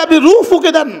কলিজা আপনি রূহ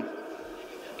ফুঁকে দেন,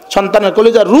 সন্তানের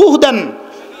কলিজা রূহ দেন।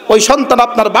 ওই সন্তান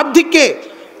আপনার বার্ধক্যে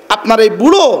আপনার এই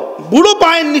বুড়ো বুড়ো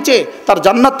পায়ের নিচে তার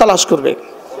জান্নাত তালাশ করবে।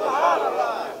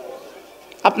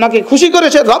 আপনাকে খুশি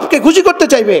করেছে, রবকে খুশি করতে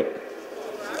চাইবে।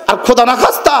 আর খোদা না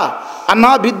খাস্তা আর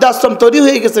না বৃদ্ধাশ্রম তৈরি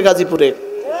হয়ে গেছে গাজীপুরে।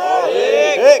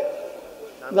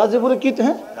 গাজীপুরে কি,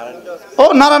 হ্যাঁ ও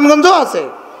নারায়ণগঞ্জ আছে,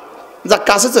 যা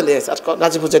কাছে চলে এসে আর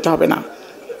গাজীপুর যেতে হবে না,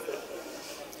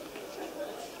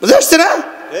 বুঝে আসছে না?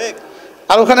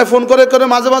 আর ওখানে ফোন করে করে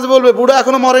মাঝে মাঝে বলবে বুড়া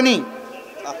এখনো মরেনি,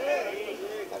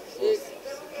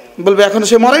 বলবে এখনো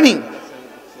সে মরেনি।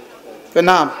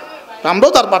 না,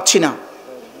 আমরাও তার পাচ্ছি না।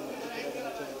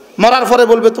 মরার পরে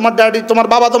বলবে তোমার ড্যাডি, তোমার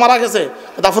বাবা তো মারা গেছে,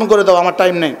 দাফন করে দাও, আমার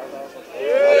টাইম নেই।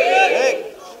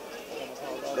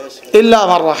 ইল্লা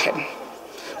আমার রাহেম।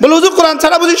 বলে হুজুর কোরআন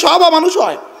ছাড়া বুঝি সব মানুষ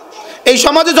হয়? এই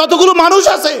সমাজে যতগুলো মানুষ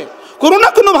আছে কোনো না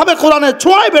কোনো ভাবে কোরআনের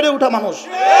ছোঁয়ায় বেড়ে ওঠা মানুষ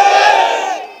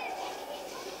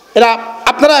এরা।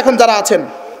 আপনারা এখন যারা আছেন,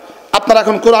 আপনারা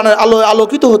এখন কোরআনের আলোয়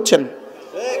আলোকিত হচ্ছেন।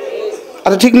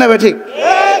 আচ্ছা ঠিক না? ঠিক।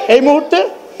 এই মুহূর্তে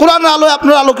কোরআনের আলোয়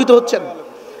আপনারা আলোকিত হচ্ছেন।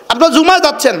 আপনারা জুমায়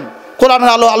যাচ্ছেন,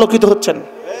 কোরআনের আলো আলোকিত হচ্ছেন।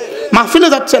 মাহফিলে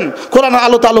যাচ্ছেন, কোরআনের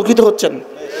আলোতে আলোকিত হচ্ছেন।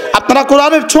 আপনারা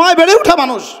কোরআনের ছোঁয়ায় বেড়ে ওঠা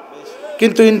মানুষ।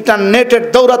 কিন্তু ইন্টারনেটের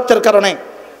দৌরাত্মের কারণে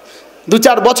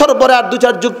 2-4 বছর পরে আর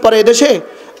 2-4 যুগ পরে এদেশে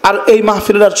আর এই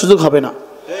মাহফিলের আর সুযোগ হবে না,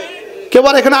 কেউ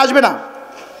আর এখানে আসবে না।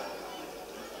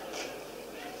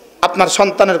 আপনার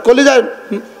সন্তানের কলিজায়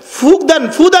ফুক দেন,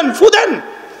 ফু দেন, ফু দেন।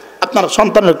 আপনার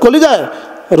সন্তানের কলিজায়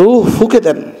রূহ ফুকে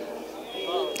দেন।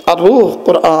 আর রূহ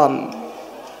কোরআন,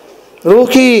 রূহ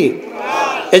কি?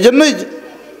 এই জন্যই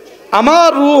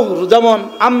আমার রূহ যেমন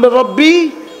আমবে রব্বি,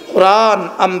 কোরআন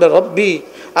আমবে রব্বি।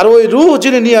 আর ওই রূহ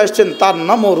যিনি নিয়ে আসছেন তার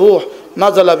নামও রূহ।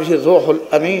 নাজালা বিহি রূহুল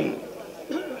আমিন,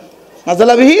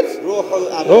 নাজালা বিহি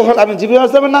রূহুল আমিন। জিবরিল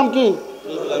আলাইহিস সালামের নাম কি?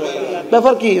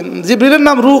 ব্যাপার কি? জিবরিলের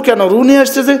নাম রূহ কেন? রূহ নিয়ে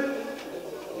আসছে যে।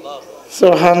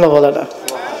 সুবহানাল্লাহ বলে না।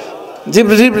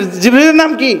 জিবরিলের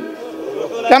নাম কি?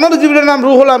 কেন জিবরিলের নাম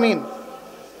রূহুল আমিন?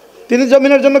 তিনি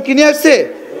জমিনের জন্য কি নিয়ে আসছে?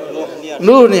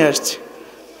 রূহ নিয়ে আসছে।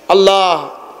 আল্লাহ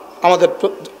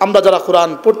আমরা যারা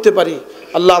কোরআন পড়তে পারি,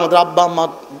 আল্লাহ আমাদের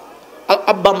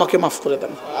আব্বা আম্মাকে মাফ করে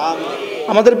দেন।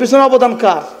 আমাদের পিছনে অবদান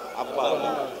কার?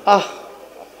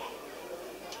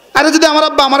 আরে যদি আমার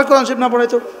আব্বা আমার কোরআন শরীফ না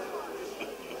পড়াইতো।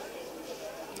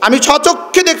 আমি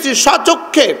স্বচক্ষে দেখছি,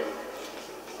 স্বচক্ষে।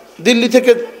 দিল্লি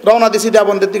থেকে রওনা দিছি,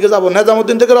 দেওবন্দের দিকে যাবো,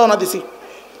 নিজামুদ্দিন থেকে রওনা দিছি।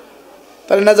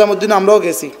 তাহলে নিজামুদ্দিন আমরাও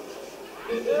গেছি।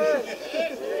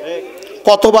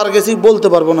 কতবার গেছি বলতে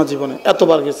পারবো না জীবনে,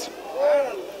 এতবার গেছি।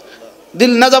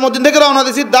 নিজামুদ্দিন থেকে রওনা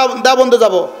দিছি, দেওবন্দে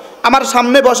যাব। আমার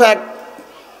সামনে বসা এক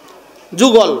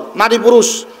যুগল নারী পুরুষ,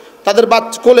 তাদের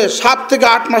কোলে 7 থেকে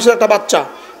 8 মাসের একটা বাচ্চা।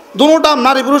 দুটোটা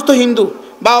নারী পুরুষ তো হিন্দু,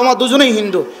 বাবা মা দুজনেই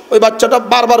হিন্দু। ওই বাচ্চাটা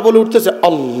বারবার বলে উঠতেছে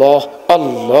আল্লাহ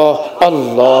আল্লাহ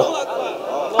আল্লাহ।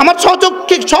 আমার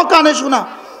স্বচক্ষে কানে শোনা।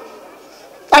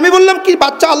 আমি বললাম কি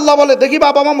বাচ্চা আল্লাহ বলে, দেখি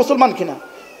বাবা মা মুসলমান কিনা।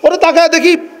 পরে তাকায়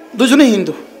দেখি দুজনেই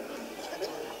হিন্দু।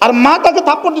 আর মা তাকে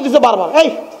থাপ্পড় দিতেছে বারবার, এই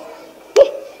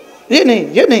এ নেই।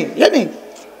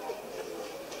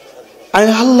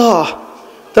 আল্লাহ,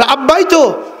 তাহলে আব্বাই তো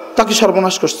তাকে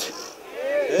সর্বনাশ করছে।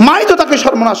 মাই তো তাকে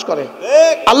সর্বনাশ করে,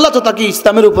 আল্লাহ তো তাকে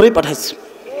ইসলামের উপরেই পাঠাইছে।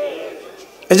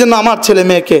 এই জন্য আমার ছেলে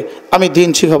মেয়েকে আমি দিন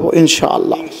শিখাবো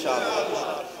ইনশাআল্লাহ।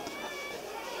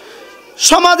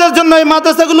 সমাজের জন্য এই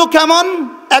মাদ্রাসাগুলো কেমন?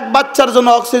 এক বাচ্চার জন্য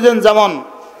অক্সিজেন যেমন,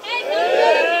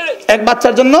 এক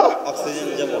বাচ্চার জন্য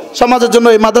সমাজের জন্য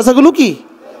এই মাদ্রাসাগুলো কি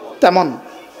তেমন।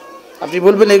 আপনি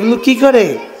বলবেন এগুলো কি করে?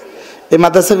 এই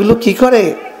মাদ্রাসাগুলো কি করে?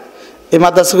 এই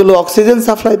মাদ্রাসাগুলো অক্সিজেন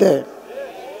সাপ্লাই দেয়।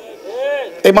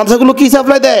 এই মাদ্রাসাগুলো কি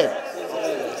সাপ্লাই দেয়?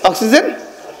 অক্সিজেন,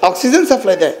 অক্সিজেন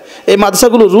সাপ্লাই দেয়। এই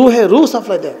মাদ্রাসাগুলো রূহ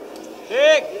সাপ্লাই দেয়,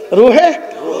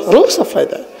 রূহ সাপ্লাই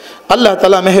দেয়। আল্লাহ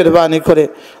তাআলা মেহেরবানি করে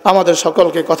আমাদের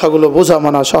সকলকে কথাগুলো বোঝা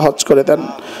মানা সহজ করে দেন।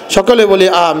 সকলে বলি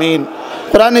আমিন।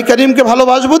 কোরআনে কারীমকে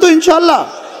ভালোবাসবো তো ইনশাআল্লাহ।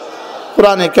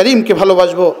 কোরআনে কারীমকে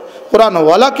ভালোবাসবো,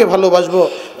 কোরআনওয়ালাকে ভালোবাসবো,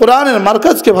 কোরআনের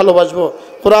মার্কাজকে ভালোবাসবো,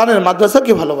 কোরআনের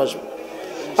মাদ্রাসাকে ভালোবাসবো।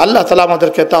 আল্লাহ তাআলা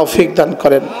আমাদেরকে তৌফিক দান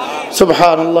করেন।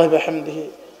 সুবহানাল্লাহি ওয়া বিহামদিহি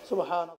সুবহান।